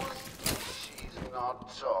news. She's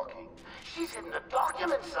not talking. She's hidden a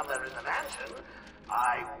document somewhere in the mansion.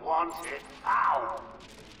 I want it found.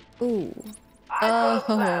 Ooh. I got a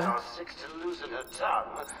plan or six to loosen her tongue,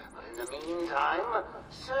 but in the meantime,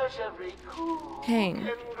 search every cool Hang. and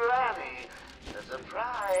granny. There's a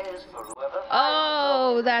prize for whoever.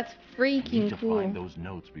 Oh, that's Need freaking to cool. find those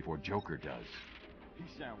notes before Joker does. He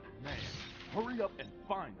sounds mad. Hurry up and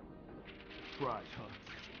find him. Prize, huh?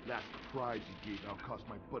 Last prize he gave out cost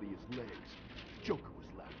my buddy his legs. Joker was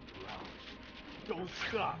laughing for hours. Don't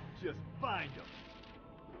stop. Just find him.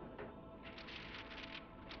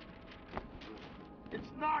 It's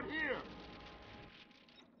not here!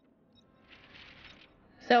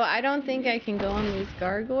 So I don't think I can go on these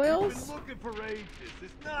gargoyles Been looking for ages.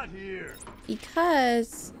 It's not here.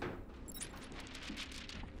 because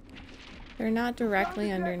they're not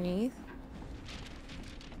directly underneath.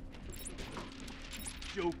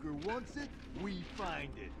 Joker wants it, we find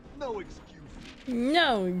it. No excuses.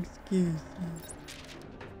 No excuses.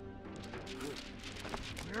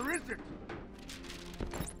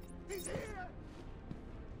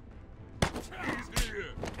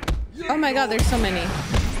 Oh my god, there's so many.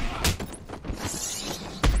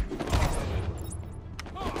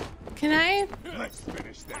 Can I? Let's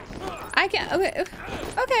finish this. I can't. Okay.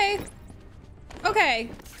 Okay. Okay.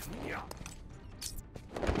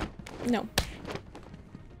 No.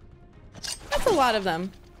 That's a lot of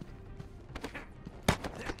them.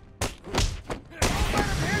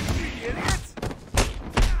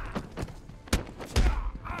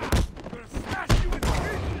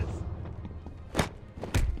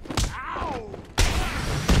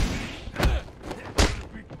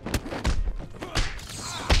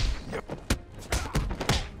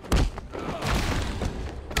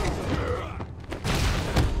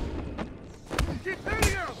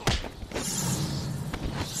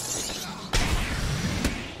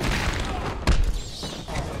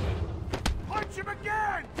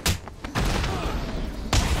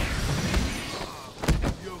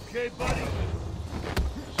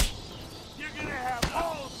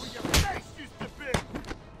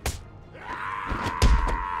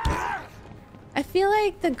 I feel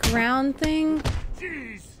like the ground thing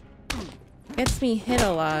gets me hit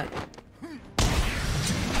a lot.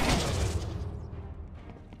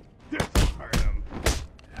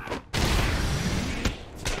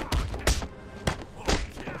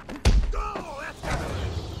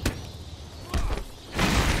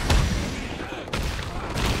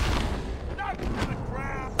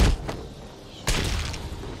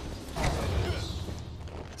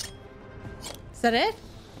 Is that it?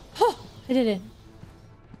 Oh, I did it.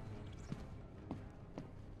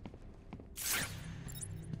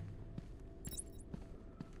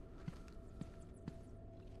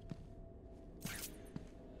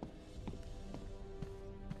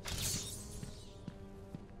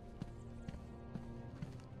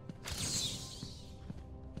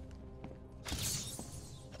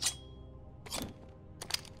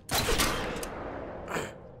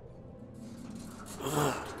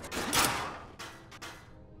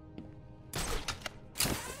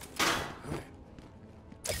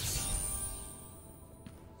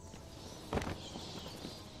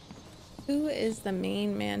 Who is the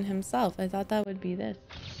main man himself? I thought that would be this.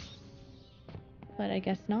 But I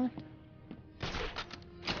guess not.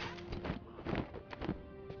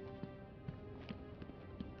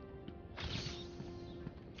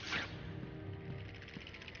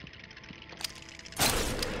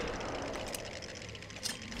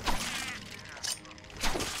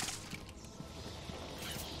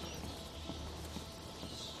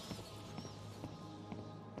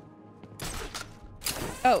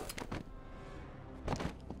 Oh.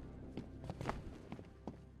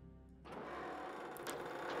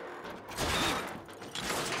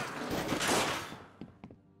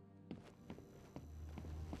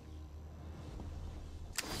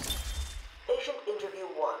 Patient interview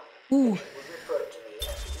 1. Ooh. Patient was referred to me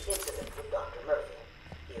after the incident with Dr. Murphy.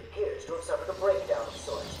 He appears to have suffered a breakdown of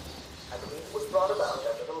sorts. I believe it was brought about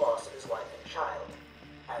after the loss of his wife and child.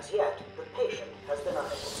 As yet, the patient has been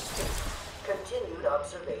unable to speak. Continued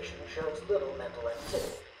observation shows little mental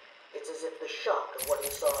activity. It's as if the shock of what he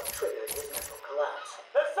saw triggered his mental collapse.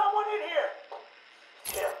 There's someone in here!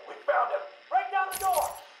 Yeah, we found him. Break down the door!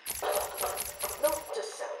 Note to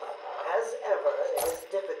self. As ever, it is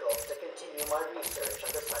difficult to continue my research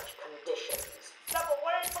under such conditions. Step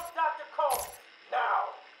away from Dr. Cole!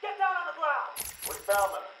 Now! Get down on the ground! We found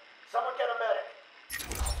him. Someone get a medic.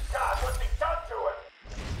 God, what's he done to him?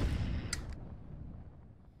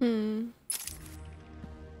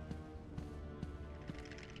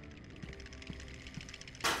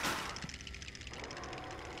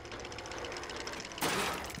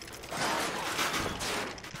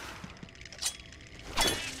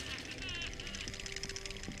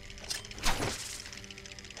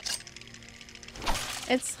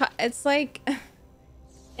 It's like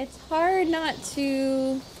it's hard not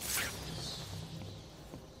to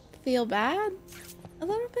feel bad a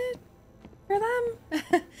little bit for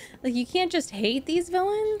them. Like, you can't just hate these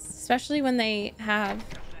villains, especially when they have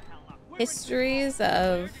histories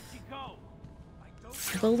of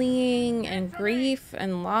bullying and grief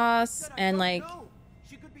and loss, and like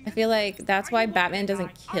I feel like that's why Batman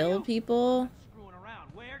doesn't kill people.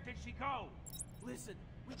 Where did she go? Listen,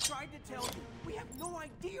 we tried to tell you. We have no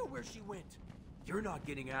idea where she went. You're not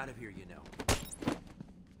getting out of here, you know.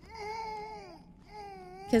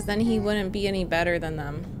 Because then he wouldn't be any better than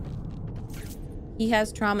them. He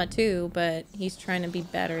has trauma too, but he's trying to be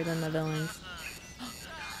better than the villains.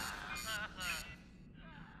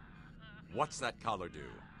 What's that collar do?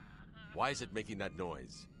 Why is it making that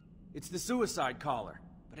noise? It's the suicide collar,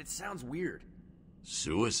 but it sounds weird.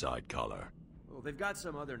 Suicide collar? Well, they've got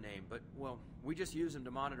some other name, but, well, we just use them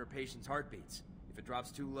to monitor patients' heartbeats. If it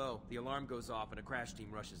drops too low, the alarm goes off and a crash team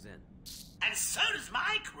rushes in. And so does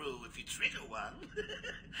my crew if you trigger one.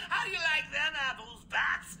 How do you like them apples,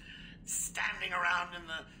 Bats? Standing around in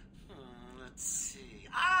the... let's see...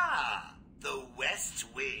 the West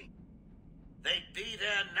Wing. They'd be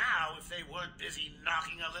there now if they weren't busy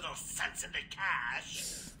knocking a little sense into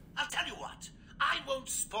cash. I'll tell you what. I won't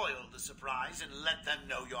spoil the surprise and let them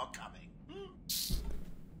know you're coming.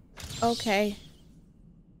 Okay.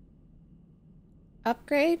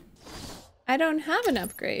 Upgrade? I don't have an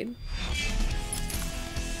upgrade.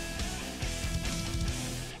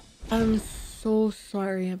 I'm so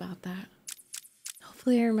sorry about that.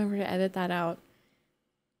 Hopefully I remember to edit that out.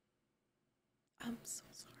 I'm so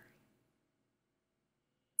sorry.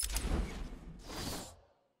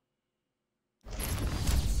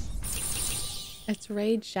 It's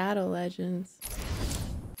Raid Shadow Legends.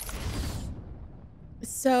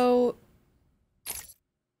 So,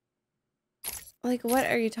 like, what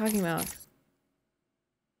are you talking about?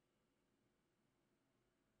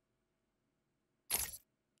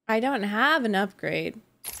 I don't have an upgrade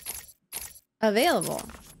available.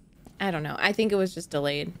 I don't know. I think it was just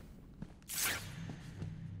delayed.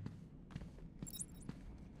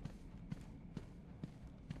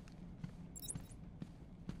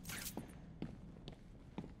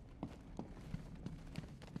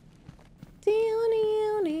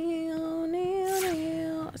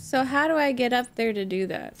 So how do I get up there to do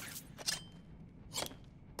that?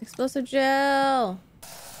 Explosive gel.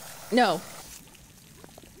 No.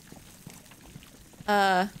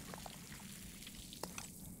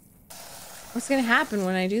 What's gonna happen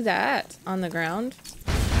when I do that on the ground?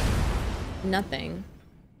 Nothing.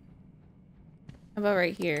 How about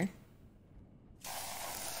right here?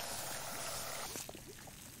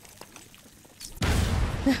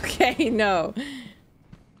 Okay, no.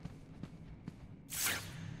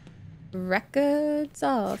 Records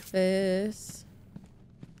office.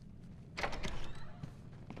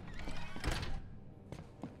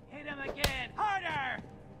 Hit him again! Harder!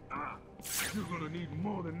 You're gonna need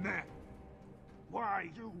more than that.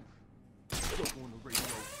 Why you? Look on the radio.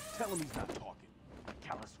 Tell him he's not talking.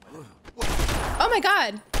 Tell us when. Oh my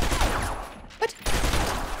god! What?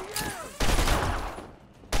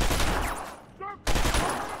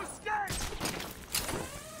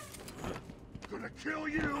 Gonna kill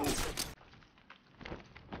you!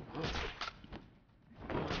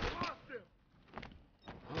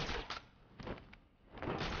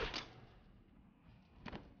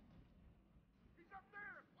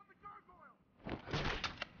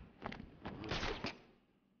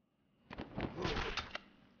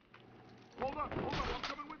 Hold up, I'm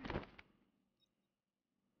coming with you.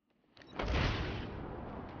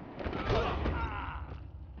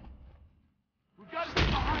 We gotta get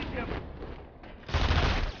behind him.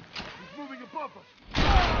 He's moving above us.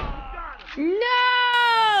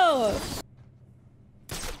 No!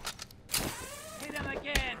 Hit him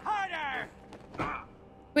again! Harder!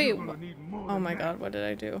 Wait, oh my god, what did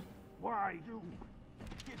I do? Why you?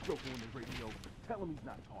 Get Joker on the radio. Tell him he's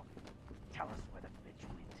not talking. Tell us where the bitch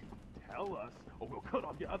went. Tell us, or we'll cut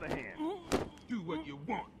off your other hand. Do what you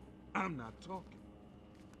want. I'm not talking.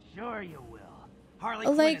 Sure you will. Harley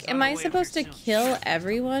Like, am I supposed to kill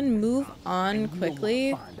everyone? Move on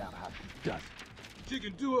quickly? She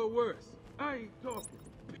can do it worse. I ain't talking.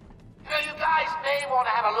 You guys may want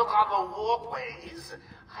to have a look on the walkways.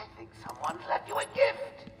 I think someone's left you a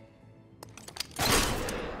gift.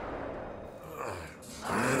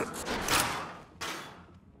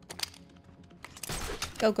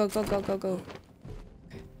 Go, go, go, go, go, go.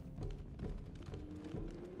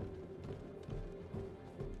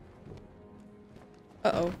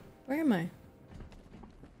 Uh-oh. Where am I?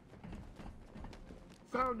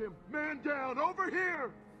 Found him. Man down. Over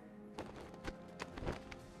here.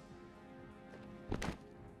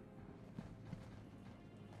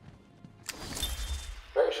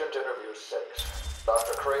 Patient interview 6.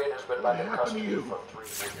 Dr. Crane has been back in custody for 3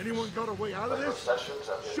 weeks. Anyone got a way out of this?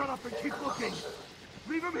 Shut up and keep looking.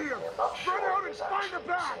 Leave him here. Run out and find the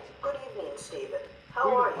back. Good evening, Stephen.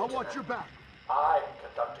 How are you? I want your back. I'm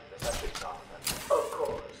conducting the session, Jonathan. Of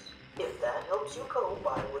course. If that helps you cope,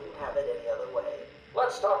 I wouldn't have it any other way.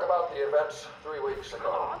 Let's talk about the events 3 weeks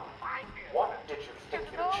ago. What did you think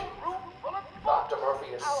you achieved? Dr.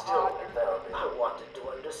 Murphy is still in therapy. I wanted to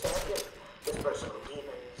understand him. His personal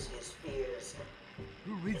demons, his fears.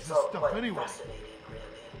 Who reads It's this all stuff quite anyway? fascinating,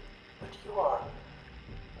 really. But you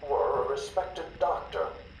were a respected doctor.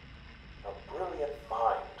 A brilliant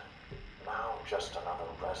mind. Now just another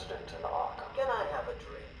resident in Arkham. Can I have a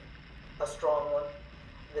drink? A strong one?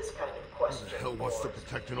 This kind of question. Who the hell wants to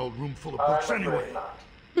protect an old room full of I'm books afraid anyway? not.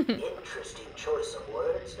 Interesting choice of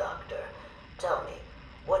words, Doctor. Tell me,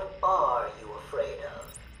 what are you afraid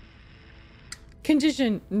of?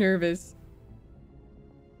 Condition: nervous.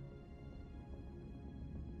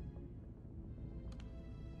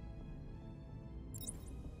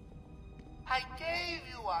 I gave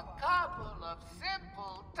you a couple of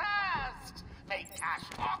simple tasks. Make Cash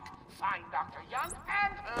talk, find Dr. Young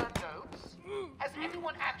and her notes. Has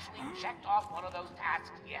anyone actually checked off one of those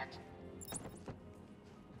tasks yet?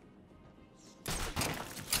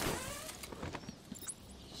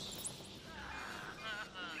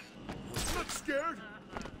 I'm not scared.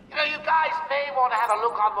 You know, you guys may want to have a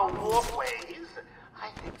look on the walkways. I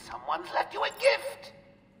think someone's left you a gift.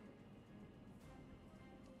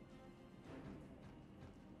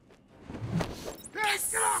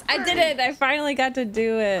 Yes! I did it! I finally got to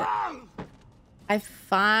do it. I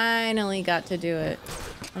finally got to do it.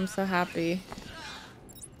 I'm so happy.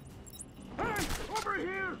 Hey, over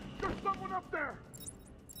here! There's someone up there!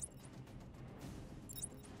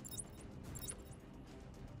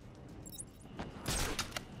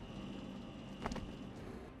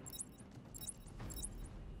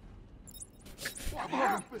 Come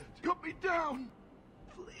on, cut me down,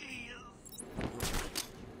 please.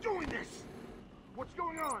 Doing this. What's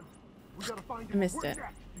going on? We gotta find him. I missed We're it.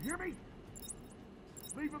 next. You hear me?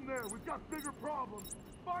 Leave him there. We've got bigger problems.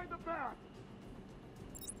 Find the path.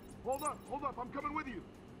 Hold up, hold up. I'm coming with you.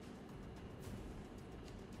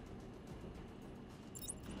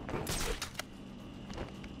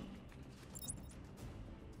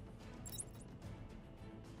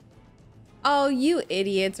 Oh, you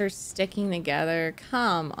idiots are sticking together.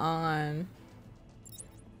 Come on.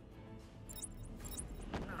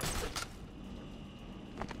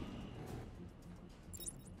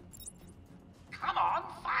 Come on,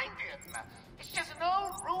 find him. It's just an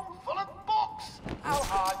old room full of books. How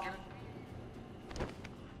hard can it be?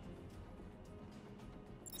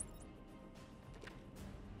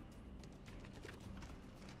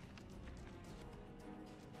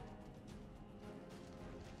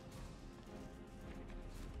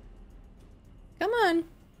 Come on.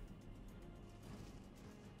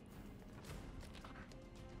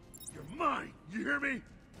 You're mine. You hear me?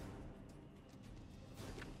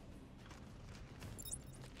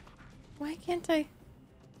 Why can't I?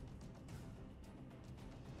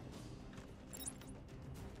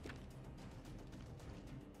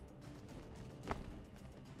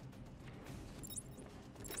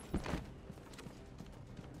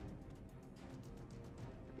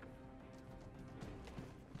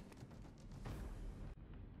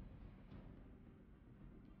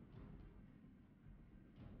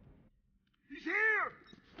 He's here.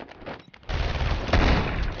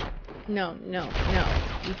 No, no, no.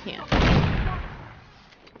 You can't.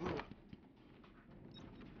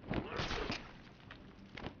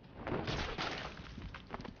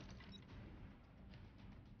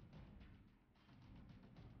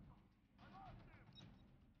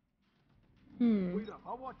 Wait up.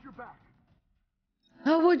 I'll watch your back.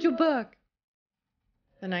 How would you back?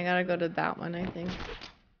 Then I gotta go to that one, I think.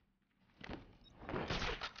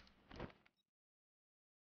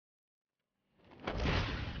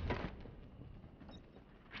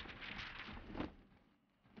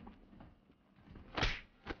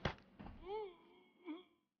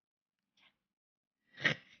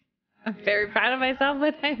 I'm very proud of myself,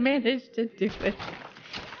 but I managed to do it.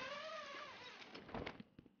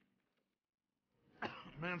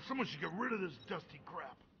 Man, someone should get rid of this dusty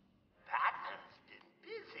crap. Batman's been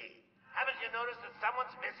busy. Haven't you noticed that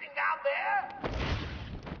someone's missing down there?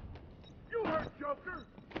 You heard Joker.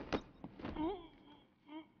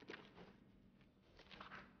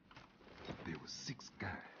 There were 6 guys,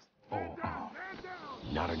 all armed.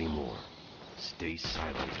 Not anymore. Stay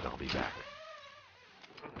silent and I'll be back.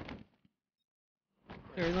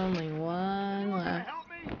 There's only one left.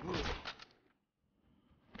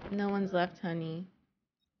 No one's left, honey.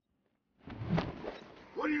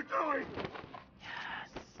 What are you doing? Yes.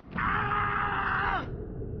 Ah!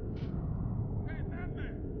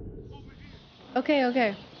 Okay,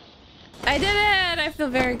 okay. I did it! I feel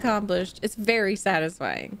very accomplished. It's very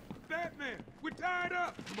satisfying. Batman, we're tied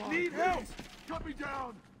up. Need help. Cut me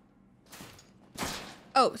down.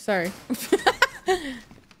 Oh, sorry.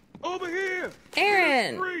 Over here.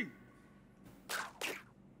 Aaron. Free.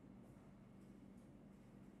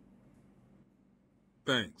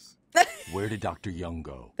 Thanks. Where did Dr. Young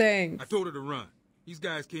go? Thanks. I told her to run. These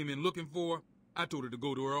guys came in looking for her. I told her to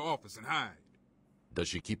go to her office and hide. Does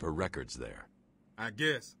she keep her records there? I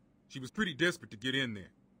guess. She was pretty desperate to get in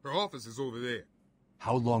there. Her office is over there.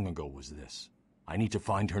 How long ago was this? I need to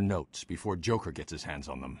find her notes before Joker gets his hands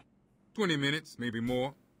on them. 20 minutes, maybe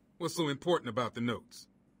more. What's so important about the notes?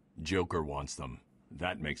 Joker wants them.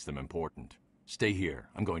 That makes them important. Stay here.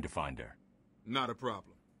 I'm going to find her. Not a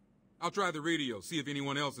problem. I'll try the radio, see if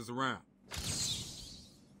anyone else is around.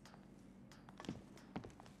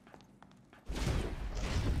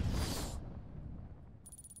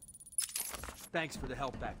 Thanks for the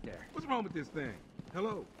help back there. What's wrong with this thing?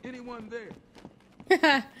 Hello? Anyone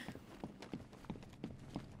there?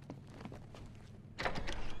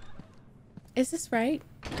 Is this right?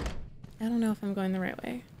 I don't know if I'm going the right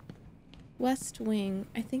way. West Wing.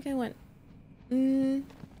 I think I went...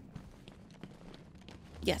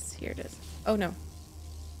 Yes, here it is. Oh, no.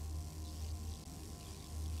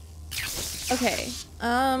 Okay. So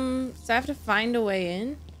I have to find a way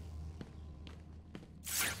in.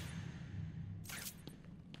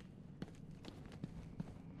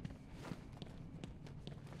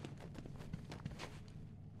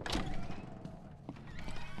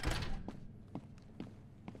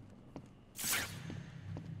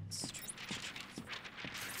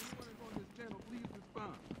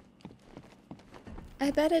 I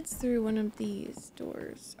bet it's through one of these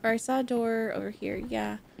doors. Or I saw a door over here,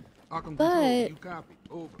 yeah. But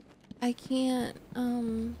I can't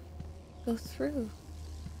go through.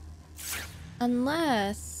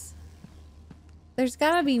 Unless there's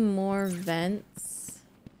gotta be more vents.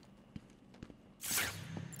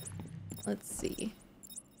 Let's see.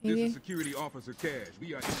 Maybe? This is Security Officer Cash.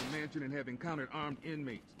 We are in the mansion and have encountered armed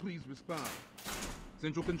inmates. Please respond.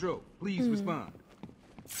 Central Control, please respond.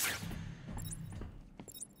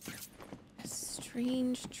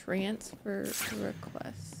 Strange transfer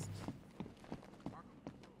request.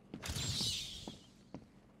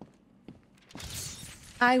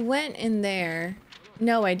 I went in there.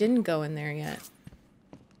 No, I didn't go in there yet.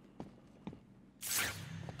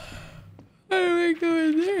 How do I go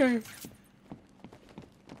in there?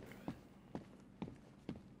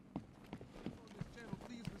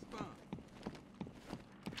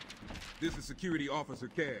 This is Security Officer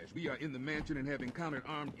Cash. We are in the mansion and have encountered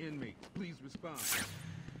armed inmates. Please respond.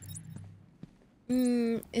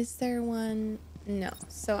 Is there one? No.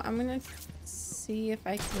 So I'm gonna see if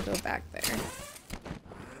I can go back there.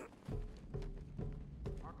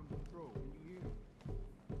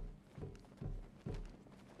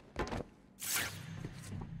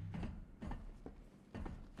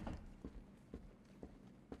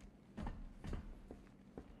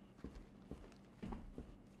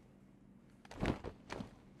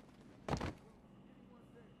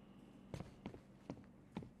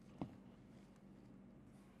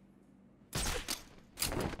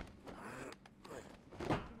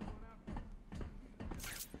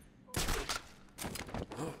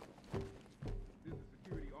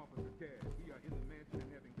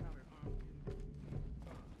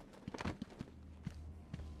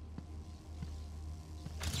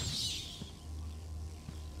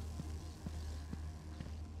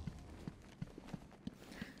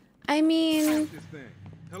 I mean,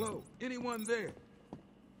 hello, anyone there?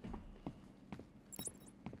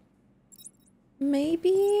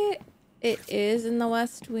 Maybe it is in the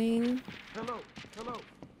West Wing. Hello, hello.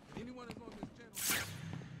 Anyone is on this channel?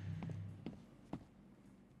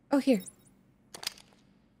 Oh, here.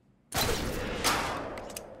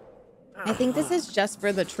 I think this is just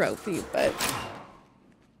for the trophy, but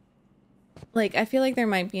like, I feel like there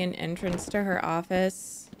might be an entrance to her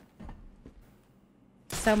office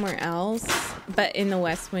somewhere else, but in the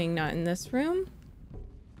West Wing, not in this room.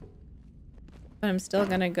 But I'm still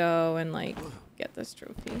gonna go and like get this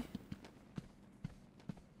trophy.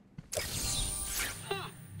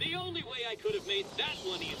 Ha! The only way I could have made that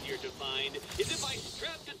one easier to find is if I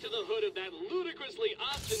strapped it to the hood of that ludicrously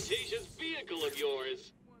ostentatious vehicle of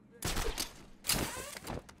yours.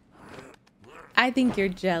 I think you're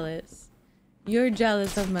jealous. You're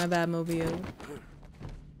jealous of my Batmobile.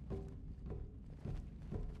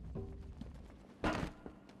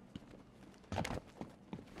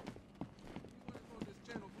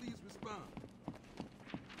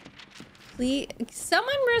 Please,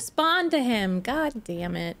 someone respond to him. God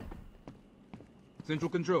damn it. Central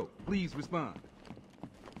Control, please respond.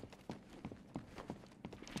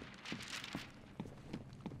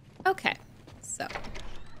 Okay, so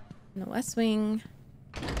in the West Wing,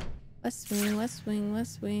 West Wing, West Wing,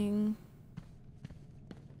 West Wing.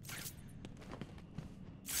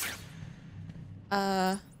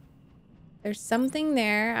 There's something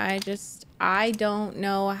there. I don't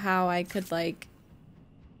know how I could like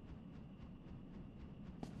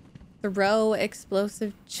throw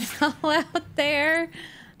explosive gel out there.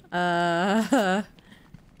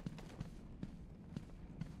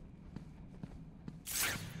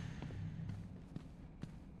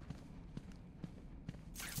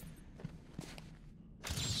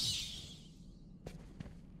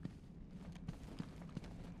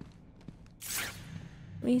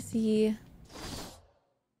 me see.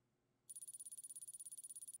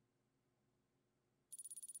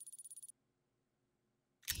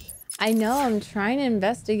 I know I'm trying to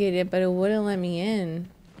investigate it, but it wouldn't let me in.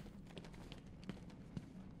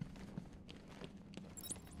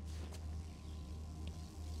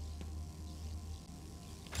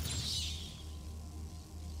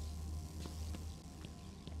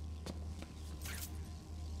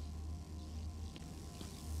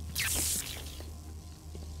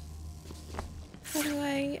 How do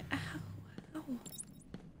I... Ow.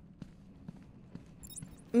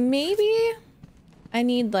 Maybe I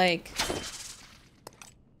need like...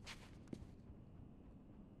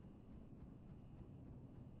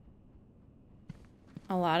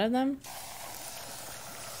 a lot of them?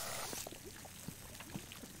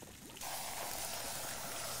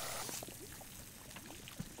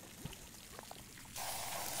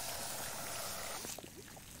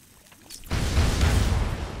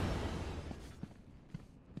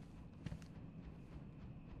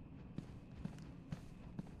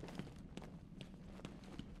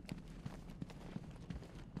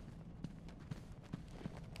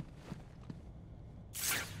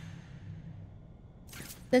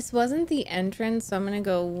 This wasn't the entrance, so I'm gonna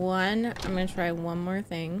go one. I'm gonna try one more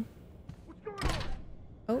thing.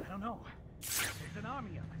 Oh. I don't know. There's an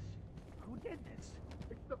army of us. Who did this?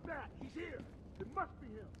 It's the Bat. He's here. It must be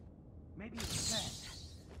him. Maybe it's Zaz.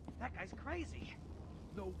 That guy's crazy.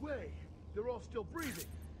 No way. They're all still breathing.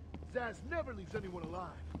 Zaz never leaves anyone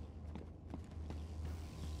alive.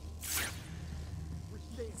 We're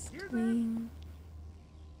staying here then?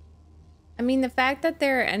 I mean, the fact that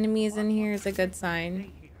there are enemies in here is a good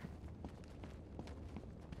sign.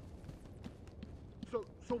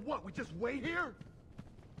 So what? We just wait here?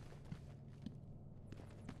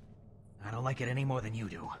 I don't like it any more than you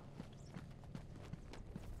do.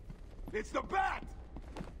 It's the Bat!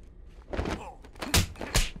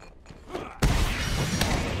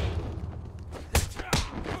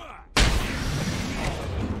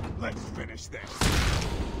 Let's finish this.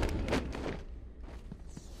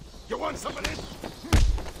 You want some of this?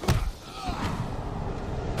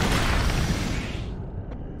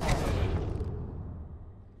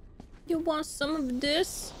 You want some of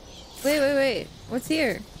this? Wait. What's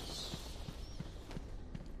here?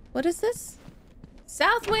 What is this?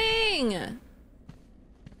 South Wing!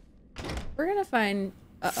 We're gonna find...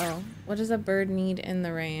 Uh-oh. What does a bird need in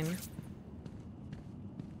the rain?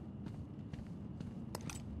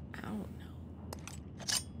 I don't know.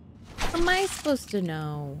 How am I supposed to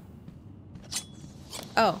know?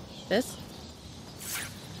 Oh, this?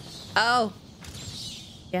 Oh.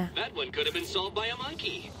 Yeah. That one could have been solved by a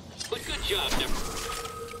monkey. But good job,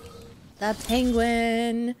 The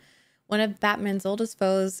Penguin. One of Batman's oldest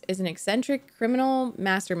foes is an eccentric criminal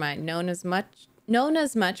mastermind known as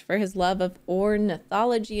much for his love of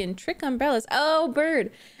ornithology and trick umbrellas. Oh,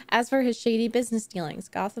 bird! As for his shady business dealings,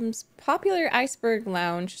 Gotham's popular Iceberg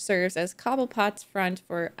Lounge serves as Cobblepot's front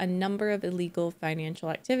for a number of illegal financial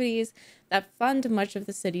activities that fund much of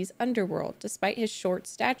the city's underworld. Despite his short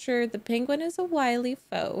stature, the Penguin is a wily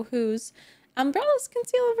foe whose umbrellas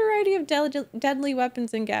conceal a variety of deadly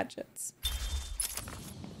weapons and gadgets.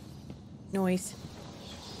 Noise.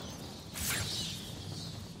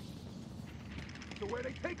 So where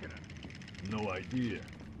they taking her? No idea.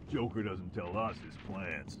 Joker doesn't tell us his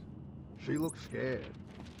plans. She looks scared.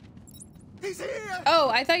 He's here! Oh,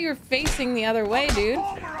 I thought you were facing the other way, dude.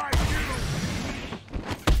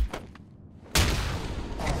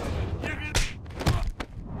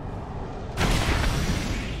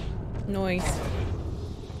 Noise.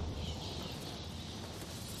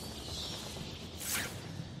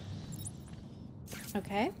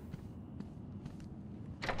 Okay.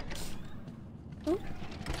 Ooh.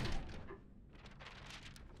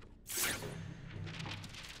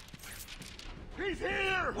 He's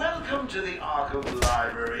here! Welcome to the Arkham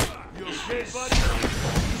Library. Is this a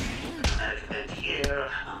here,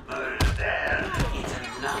 a bird there? It's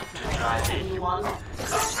enough to drive anyone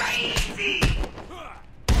crazy.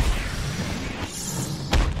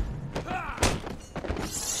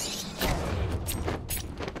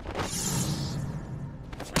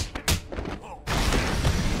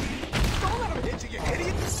 Don't let him hit you, you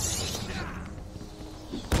idiot!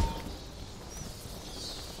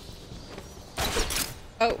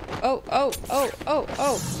 Oh.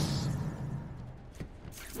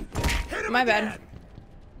 My bad.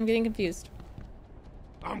 I'm getting confused.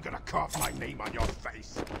 I'm gonna carve my name on your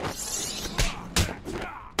face.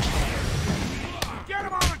 Get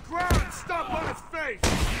him on the ground and stomp on his face!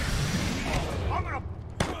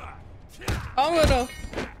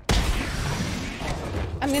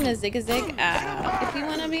 I'm I'm gonna zig-a-zig out. If you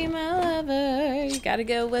wanna be my lover, you gotta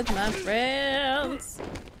go with my friends.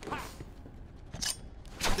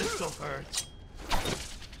 This'll hurt.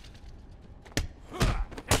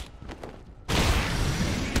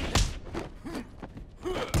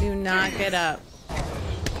 Do not get up.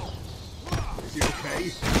 Is he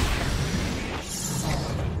okay?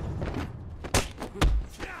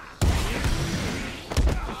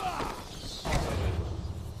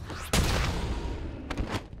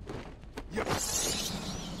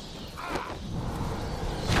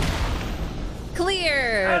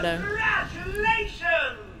 Cleared. Congratulations!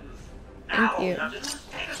 Thank you. Now,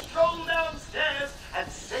 just take a stroll downstairs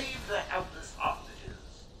and save the helpless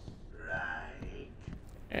hostages.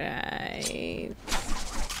 Right.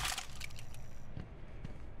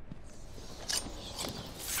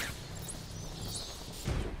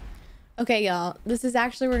 Okay, y'all. This is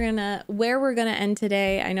actually where we're gonna end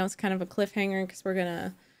today. I know it's kind of a cliffhanger because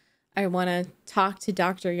I want to talk to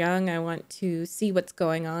Dr. Young. I want to see what's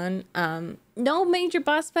going on. No major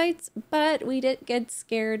boss fights, but we did get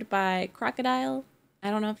scared by Crocodile.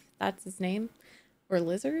 I don't know if that's his name, or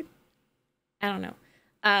Lizard. I don't know.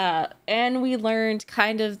 And we learned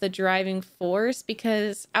kind of the driving force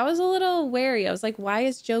because I was a little wary. I was like, why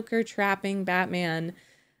is Joker trapping Batman?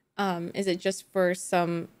 Is it just for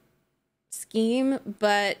some scheme?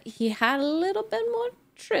 But he had a little bit more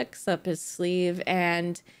tricks up his sleeve,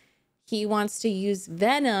 and he wants to use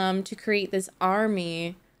Venom to create this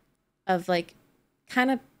army of like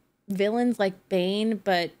kind of villains like Bane,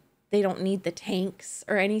 but they don't need the tanks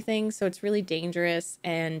or anything. So it's really dangerous.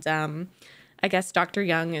 And I guess Dr.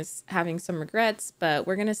 Young is having some regrets, but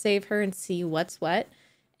we're going to save her and see what's what.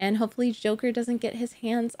 And hopefully Joker doesn't get his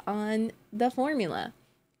hands on the formula.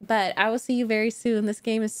 But I will see you very soon. This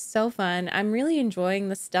game is so fun. I'm really enjoying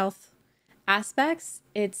the stealth aspects.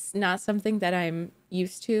 It's not something that I'm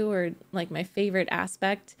used to or like my favorite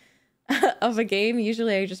aspect of a game.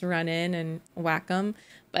 Usually I just run in and whack them,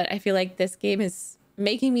 but I feel like this game is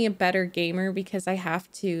making me a better gamer because I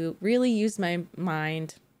have to really use my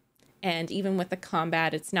mind. And even with the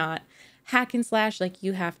combat, it's not hack and slash. Like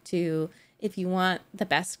you have to, if you want the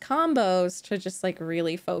best combos, to just like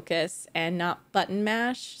really focus and not button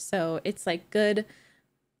mash. So it's like good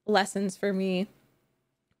lessons for me.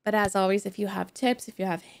 But as always, if you have tips, if you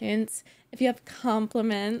have hints, if you have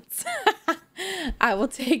compliments, I will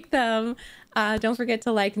take them. Don't forget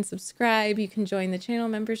to like and subscribe. You can join the channel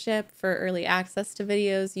membership for early access to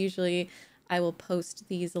videos. Usually I will post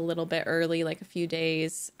these a little bit early, like a few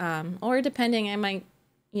days, or depending, I might,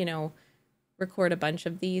 record a bunch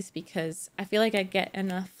of these because I feel like I get in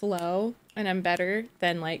a flow and I'm better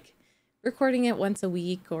than like recording it once a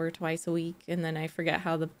week or twice a week. And then I forget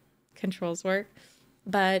how the controls work.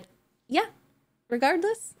 But yeah,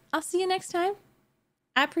 regardless, I'll see you next time.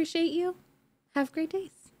 I appreciate you. Have great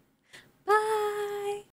days. Bye.